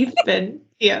beef. And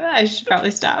yeah, I should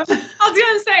probably stop. I was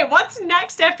going to say, what's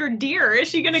next after deer? Is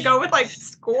she going to go with like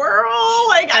squirrel?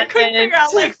 Like I couldn't figure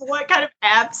out like what kind of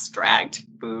abstract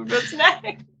food was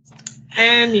next.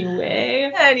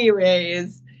 Anyways.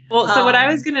 Well, so what I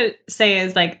was going to say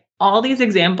is like all these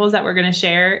examples that we're going to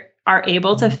share are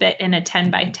able to fit in a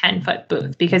 10 by 10 foot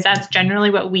booth because that's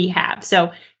generally what we have.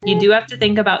 So you do have to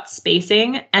think about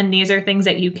spacing, and these are things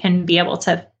that you can be able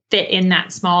to fit in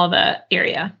that small of a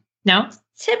area. No?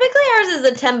 Typically ours is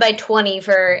a 10 by 20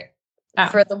 for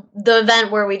the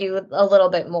event where we do a little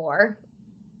bit more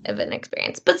of an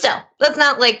experience. But still, that's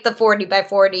not like the 40 by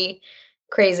 40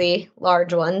 crazy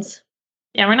large ones.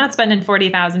 Yeah, we're not spending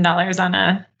 $40,000 on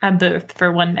a booth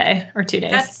for 1 day or 2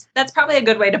 days. That's probably a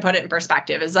good way to put it in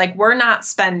perspective. Is like we're not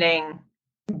spending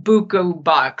buku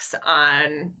bucks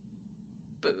on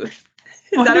booth.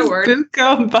 Is that a word?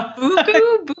 Buku bucks.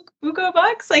 Buku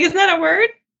bucks? Like, isn't that a word?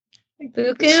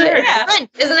 Buku? Sure, yeah. French.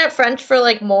 Isn't it French for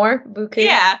like more? Buku?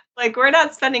 Yeah. Like we're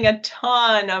not spending a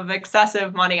ton of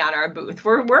excessive money on our booth.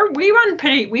 We run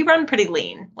pretty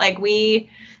lean. Like we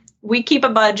keep a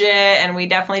budget, and we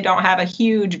definitely don't have a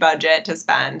huge budget to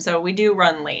spend. So we do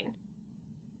run lean.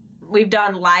 We've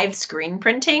done live screen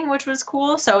printing, which was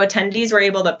cool. So attendees were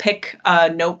able to pick a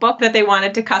notebook that they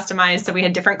wanted to customize. So we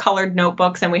had different colored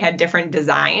notebooks and we had different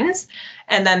designs.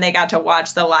 And then they got to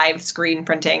watch the live screen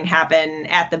printing happen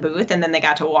at the booth. And then they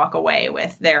got to walk away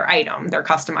with their item, their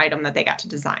custom item that they got to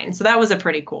design. So that was a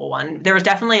pretty cool one. There was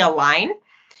definitely a line.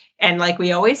 And like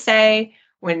we always say,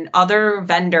 when other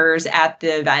vendors at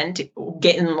the event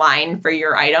get in line for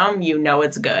your item, you know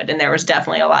it's good. And there was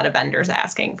definitely a lot of vendors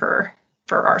asking for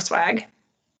our swag.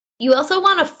 You also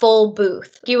want a full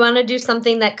booth. You want to do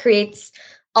something that creates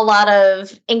a lot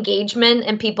of engagement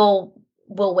and people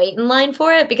will wait in line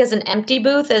for it, because an empty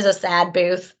booth is a sad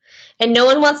booth. And no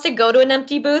one wants to go to an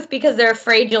empty booth because they're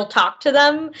afraid you'll talk to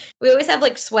them. We always have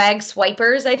like swag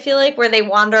swipers, I feel like, where they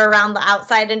wander around the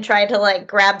outside and try to like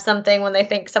grab something when they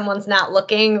think someone's not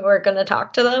looking or going to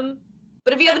talk to them.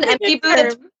 But if you have an empty booth,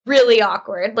 it's really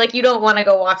awkward. Like, you don't want to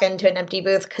go walk into an empty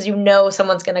booth because you know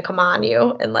someone's going to come on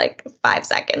you in like 5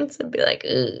 seconds and be like,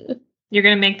 ugh. You're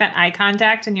going to make that eye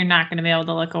contact and you're not going to be able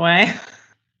to look away.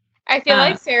 I feel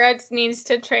like Sarah needs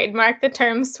to trademark the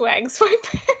term swag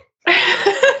swiper.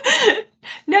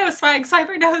 No swag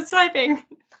swiper, no swiping.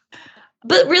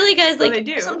 But really, guys, like,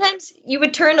 sometimes you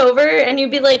would turn over and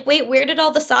you'd be like, wait, where did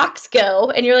all the socks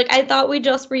go? And you're like, I thought we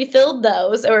just refilled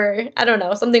those, or I don't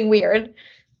know, something weird.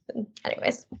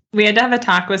 Anyways. We had to have a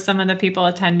talk with some of the people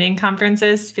attending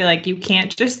conferences. Feel like you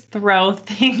can't just throw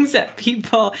things at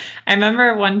people. I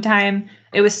remember one time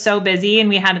it was so busy and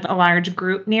we had a large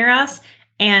group near us.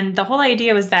 And the whole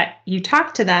idea was that you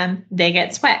talk to them, they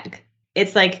get swag.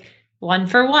 It's like 1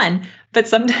 for 1. But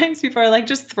sometimes people are like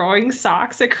just throwing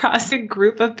socks across a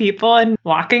group of people and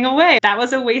walking away. That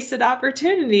was a wasted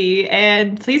opportunity.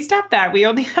 And please stop that. We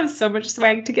only have so much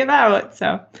swag to give out.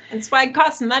 And swag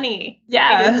costs money.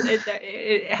 Yeah.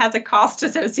 It has a cost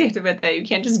associated with it. You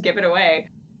can't just give it away.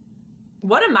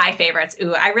 One of my favorites,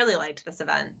 I really liked this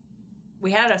event.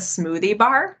 We had a smoothie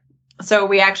bar. So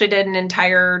we actually did an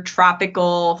entire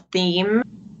tropical theme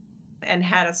and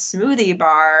had a smoothie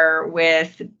bar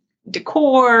with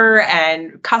decor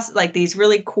and like these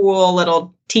really cool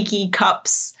little tiki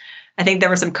cups. I think there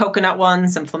were some coconut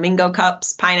ones, some flamingo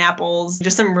cups, pineapples,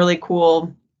 just some really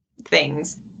cool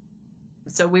things.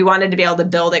 So we wanted to be able to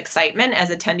build excitement as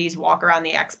attendees walk around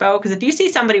the expo. Because if you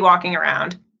see somebody walking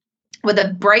around with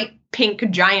a bright pink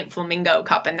giant flamingo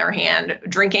cup in their hand,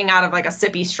 drinking out of like a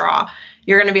sippy straw,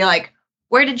 you're going to be like,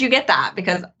 where did you get that?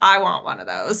 Because I want one of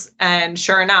those. And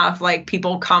sure enough, like,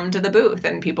 people come to the booth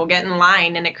and people get in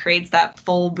line, and it creates that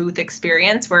full booth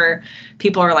experience where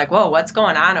people are like, whoa, what's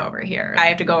going on over here? I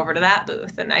have to go over to that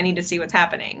booth and I need to see what's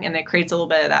happening. And it creates a little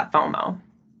bit of that FOMO.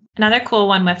 Another cool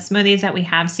one with smoothies that we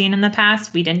have seen in the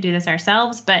past, we didn't do this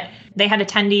ourselves, but they had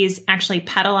attendees actually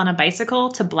pedal on a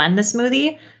bicycle to blend the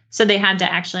smoothie. So they had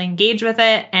to actually engage with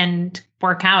it and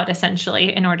work out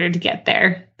essentially in order to get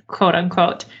their quote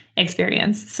unquote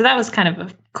experience. So that was kind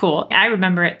of cool. I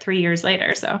remember it 3 years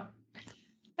later. So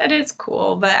that is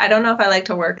cool, but I don't know if I like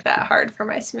to work that hard for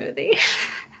my smoothie.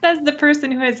 That's the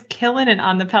person who is killing it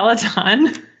on the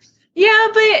Peloton. Yeah,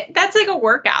 but that's like a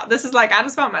workout. This is like, I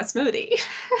just want my smoothie.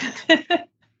 I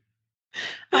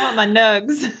want my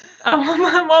nugs. I want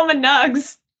my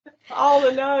nugs. All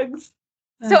the nugs.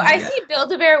 So I see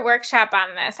Build-A-Bear workshop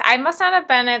on this. I must not have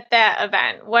been at that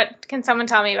event. What can someone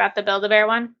tell me about the Build-A-Bear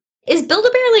one? Is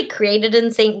Build-A-Bear like created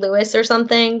in St. Louis or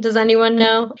something? Does anyone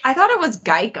know? I thought it was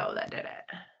Geico that did it.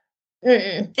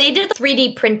 Mm-mm. They did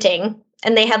 3D printing,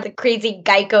 and they had the crazy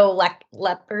Geico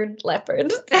leopard. Lizard?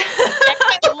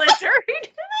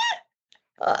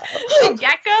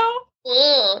 Gecko?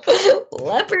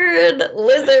 Leopard,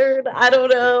 lizard, I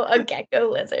don't know, a gecko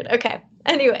lizard. Okay,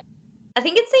 anyway. I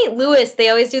think in St. Louis, they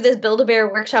always do this Build-A-Bear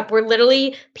workshop where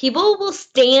literally people will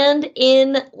stand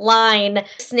in line,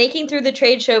 snaking through the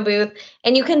trade show booth,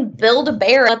 and you can build a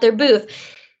bear at their booth.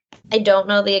 I don't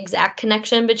know the exact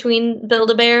connection between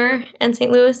Build-A-Bear and St.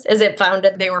 Louis. Is it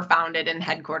founded? They were founded and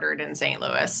headquartered in St.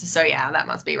 Louis. So yeah, that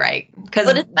must be right.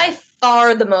 But it's by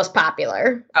far the most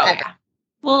popular. Oh, yeah.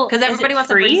 Well, because everybody wants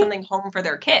to bring something home for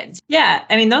their kids. Yeah.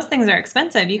 I mean, those things are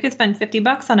expensive. You could spend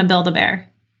 $50 on a Build-A-Bear.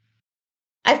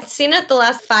 I've seen it the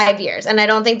last 5 years, and I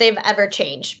don't think they've ever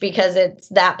changed because it's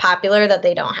that popular that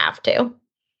they don't have to.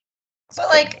 But,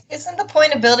 like, isn't the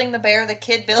point of building the bear the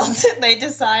kid builds it and they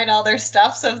design all their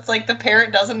stuff? So it's like the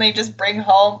parent doesn't, they just bring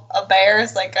home a bear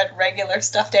as like a regular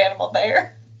stuffed animal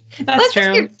bear? That's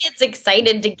true. Your kid's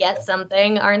excited to get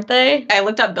something, aren't they? I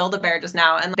looked up Build-A-Bear just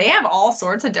now, and they have all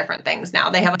sorts of different things now.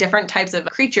 They have different types of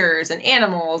creatures and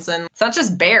animals, and it's not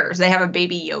just bears. They have a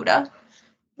baby Yoda.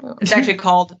 It's actually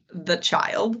called The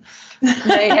Child.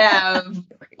 They have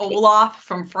Olaf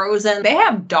from Frozen. They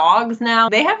have dogs now.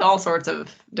 They have all sorts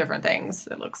of different things,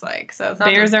 it looks like. So it's not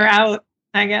bears are out,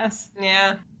 I guess.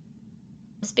 Yeah.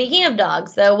 Speaking of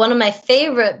dogs, though, one of my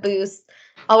favorite booths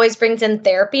always brings in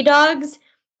therapy dogs.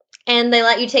 And they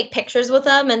let you take pictures with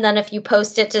them. And then if you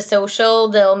post it to social,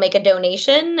 they'll make a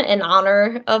donation in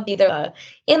honor of either an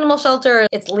animal shelter, or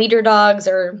its leader dogs,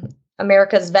 or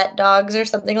America's Vet Dogs or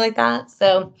something like that.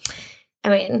 So, I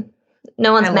mean,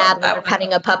 no one's mad when you're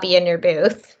petting a puppy in your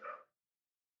booth.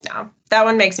 No, that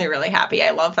one makes me really happy. I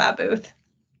love that booth.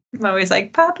 I'm always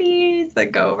like, puppies,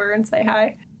 that go over and say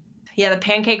hi. Yeah, the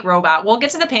pancake robot. We'll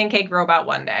get to the pancake robot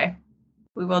one day.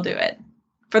 We will do it.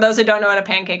 For those who don't know what a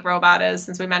pancake robot is,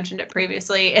 since we mentioned it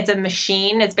previously, it's a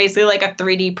machine. It's basically like a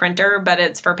 3D printer, but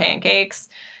it's for pancakes.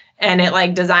 And it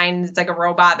like designs, it's like a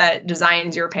robot that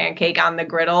designs your pancake on the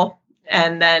griddle.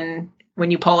 And then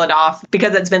when you pull it off,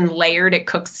 because it's been layered, it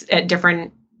cooks at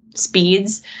different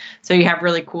speeds. So you have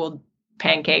really cool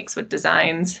pancakes with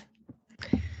designs.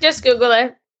 Just Google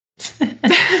it.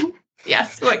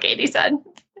 Yes, what Katie said.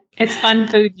 It's fun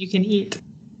food you can eat.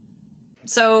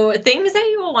 So things that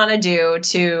you will want to do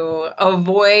to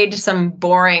avoid some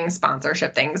boring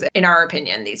sponsorship things. In our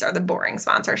opinion, these are the boring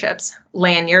sponsorships.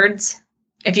 Lanyards.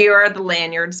 If you are the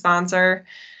lanyard sponsor,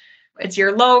 it's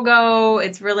your logo.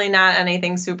 It's really not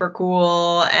anything super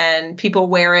cool. And people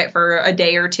wear it for a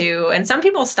day or two. And some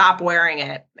people stop wearing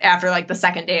it after like the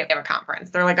second day of a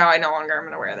conference. They're like, oh, I no longer am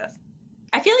going to wear this.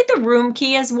 I feel like the room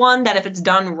key is one that if it's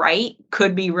done right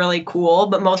could be really cool,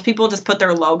 but most people just put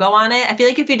their logo on it. I feel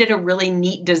like if you did a really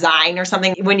neat design or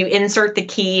something, when you insert the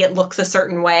key, it looks a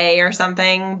certain way or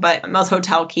something, but most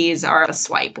hotel keys are the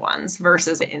swipe ones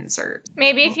versus the insert.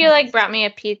 Maybe if you like brought me a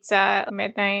pizza at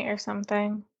midnight or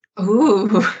something.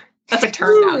 Ooh, that's a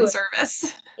turn down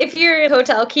service. If your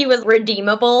hotel key was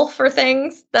redeemable for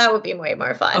things, that would be way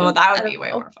more fun. Oh, that would be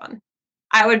way more fun.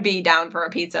 I would be down for a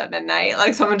pizza at midnight.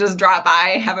 Like someone just drop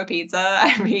by, have a pizza.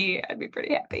 I'd be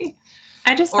pretty happy.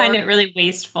 I just find it really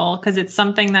wasteful because it's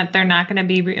something that they're not going to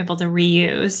be able to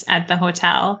reuse at the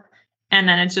hotel. And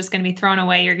then it's just going to be thrown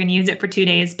away. You're going to use it for 2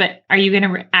 days, but are you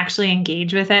going to actually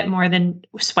engage with it more than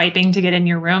swiping to get in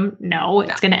your room? No,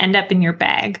 it's going to end up in your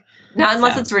bag. Not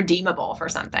unless it's redeemable for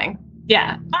something.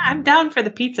 Yeah, I'm down for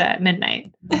the pizza at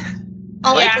midnight.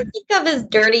 All I can think of is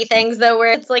dirty things, though,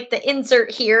 where it's like the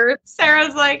insert here.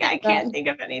 Sarah's like, I can't think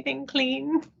of anything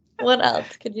clean. What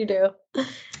else could you do?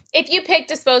 If you pick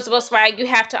disposable swag, you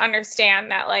have to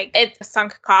understand that like it's a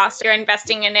sunk cost. You're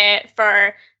investing in it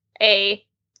for a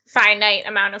finite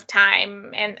amount of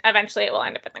time, and eventually it will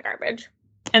end up in the garbage.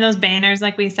 And those banners,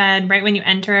 like we said, right when you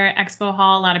enter Expo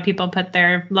Hall, a lot of people put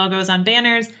their logos on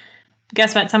banners.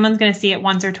 Guess what? Someone's going to see it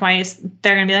once or twice.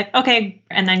 They're going to be like, okay,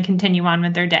 and then continue on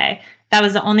with their day. That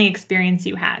was the only experience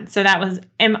you had. So that was,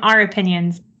 in our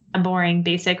opinions, a boring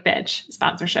basic bitch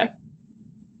sponsorship.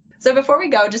 So before we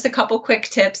go, just a couple quick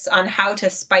tips on how to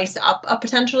spice up a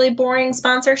potentially boring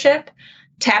sponsorship.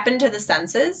 Tap into the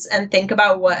senses and think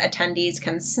about what attendees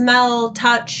can smell,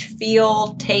 touch,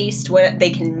 feel, taste, what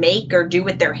they can make or do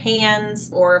with their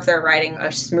hands, or if they're riding a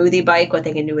smoothie bike, what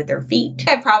they can do with their feet.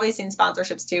 I've probably seen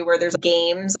sponsorships too where there's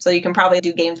games. So you can probably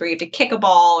do games where you have to kick a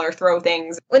ball or throw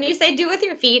things. When you say do with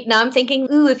your feet, now I'm thinking,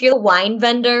 ooh, if you're a wine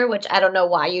vendor, which I don't know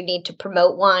why you need to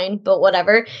promote wine, but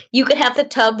whatever, you could have the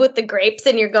tub with the grapes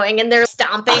and you're going in there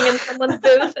stomping in someone's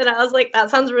booth. And I was like, that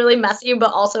sounds really messy,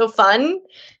 but also fun.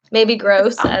 Maybe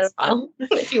gross. I don't know.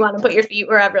 If you want to put your feet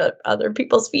wherever other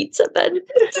people's feet have been.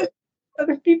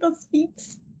 Other people's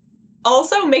feet.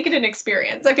 Also, make it an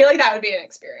experience. I feel like that would be an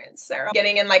experience, Sarah.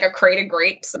 Getting in like a crate of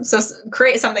grapes. So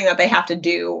create something that they have to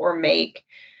do or make.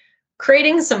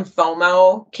 Creating some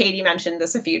FOMO, Katie mentioned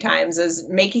this a few times, is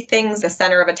making things the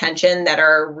center of attention that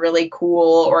are really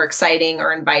cool or exciting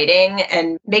or inviting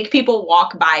and make people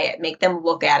walk by it, make them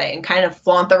look at it and kind of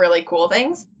flaunt the really cool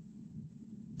things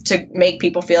to make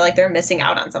people feel like they're missing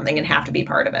out on something and have to be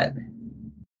part of it.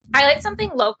 Highlight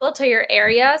something local to your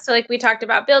area. So like we talked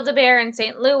about Build-A-Bear in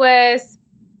St. Louis,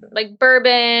 like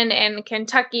Bourbon in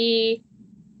Kentucky,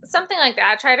 something like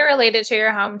that. Try to relate it to your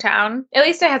hometown. At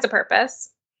least it has a purpose.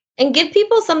 And give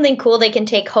people something cool they can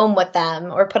take home with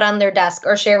them or put on their desk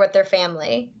or share with their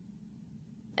family.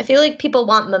 I feel like people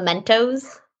want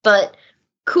mementos, but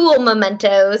cool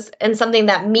mementos and something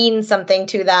that means something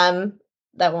to them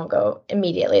that won't go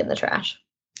immediately in the trash.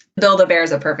 Build-A-Bear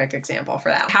is a perfect example for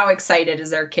that. How excited is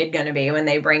their kid going to be when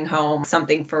they bring home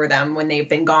something for them when they've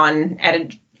been gone at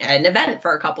an event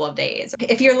for a couple of days?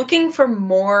 If you're looking for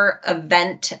more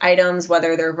event items,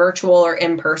 whether they're virtual or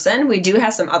in person, we do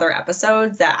have some other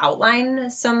episodes that outline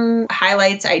some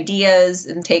highlights, ideas,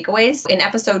 and takeaways. In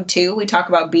episode 2, we talk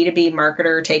about B2B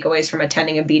marketer takeaways from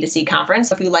attending a B2C conference.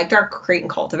 So if you liked our Create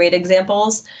and Cultivate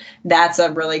examples, that's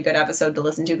a really good episode to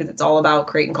listen to because it's all about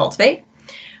Create and Cultivate.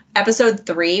 Episode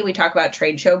 3, we talk about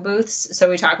trade show booths. So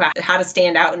we talk about how to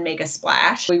stand out and make a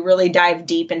splash. We really dive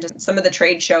deep into some of the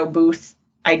trade show booth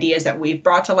ideas that we've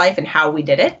brought to life and how we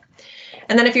did it.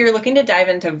 And then if you're looking to dive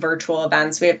into virtual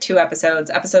events, we have 2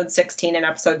 episodes, episode 16 and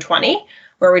episode 20,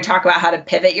 where we talk about how to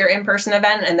pivot your in-person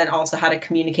event and then also how to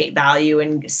communicate value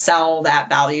and sell that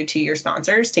value to your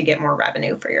sponsors to get more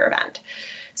revenue for your event.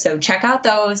 So check out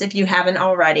those if you haven't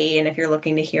already, and if you're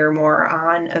looking to hear more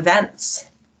on events.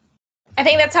 I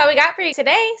think that's all we got for you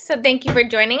today. So thank you for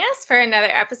joining us for another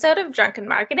episode of Drunken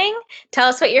Marketing. Tell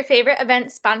us what your favorite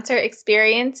event sponsor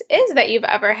experience is that you've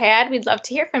ever had. We'd love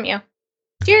to hear from you.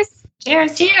 Cheers.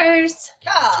 Cheers. Cheers.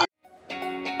 Yeah.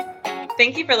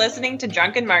 Thank you for listening to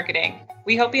Drunken Marketing.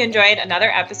 We hope you enjoyed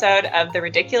another episode of the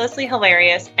ridiculously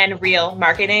hilarious and real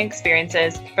marketing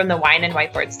experiences from the Wine and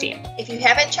Whiteboards team. If you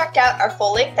haven't checked out our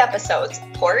full-length episodes,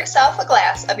 pour yourself a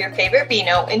glass of your favorite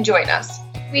vino and join us.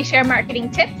 We share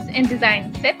marketing tips and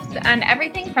design tips on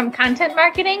everything from content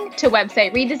marketing to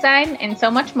website redesign and so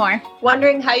much more.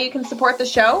 Wondering how you can support the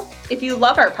show? If you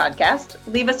love our podcast,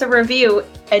 leave us a review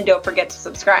and don't forget to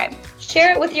subscribe.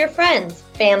 Share it with your friends,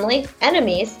 family,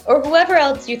 enemies, or whoever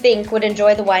else you think would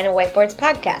enjoy the Wine and Whiteboards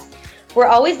podcast. We're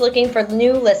always looking for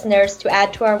new listeners to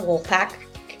add to our wolf pack.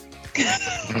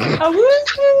 I was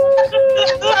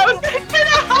going to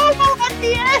homo at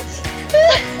the end.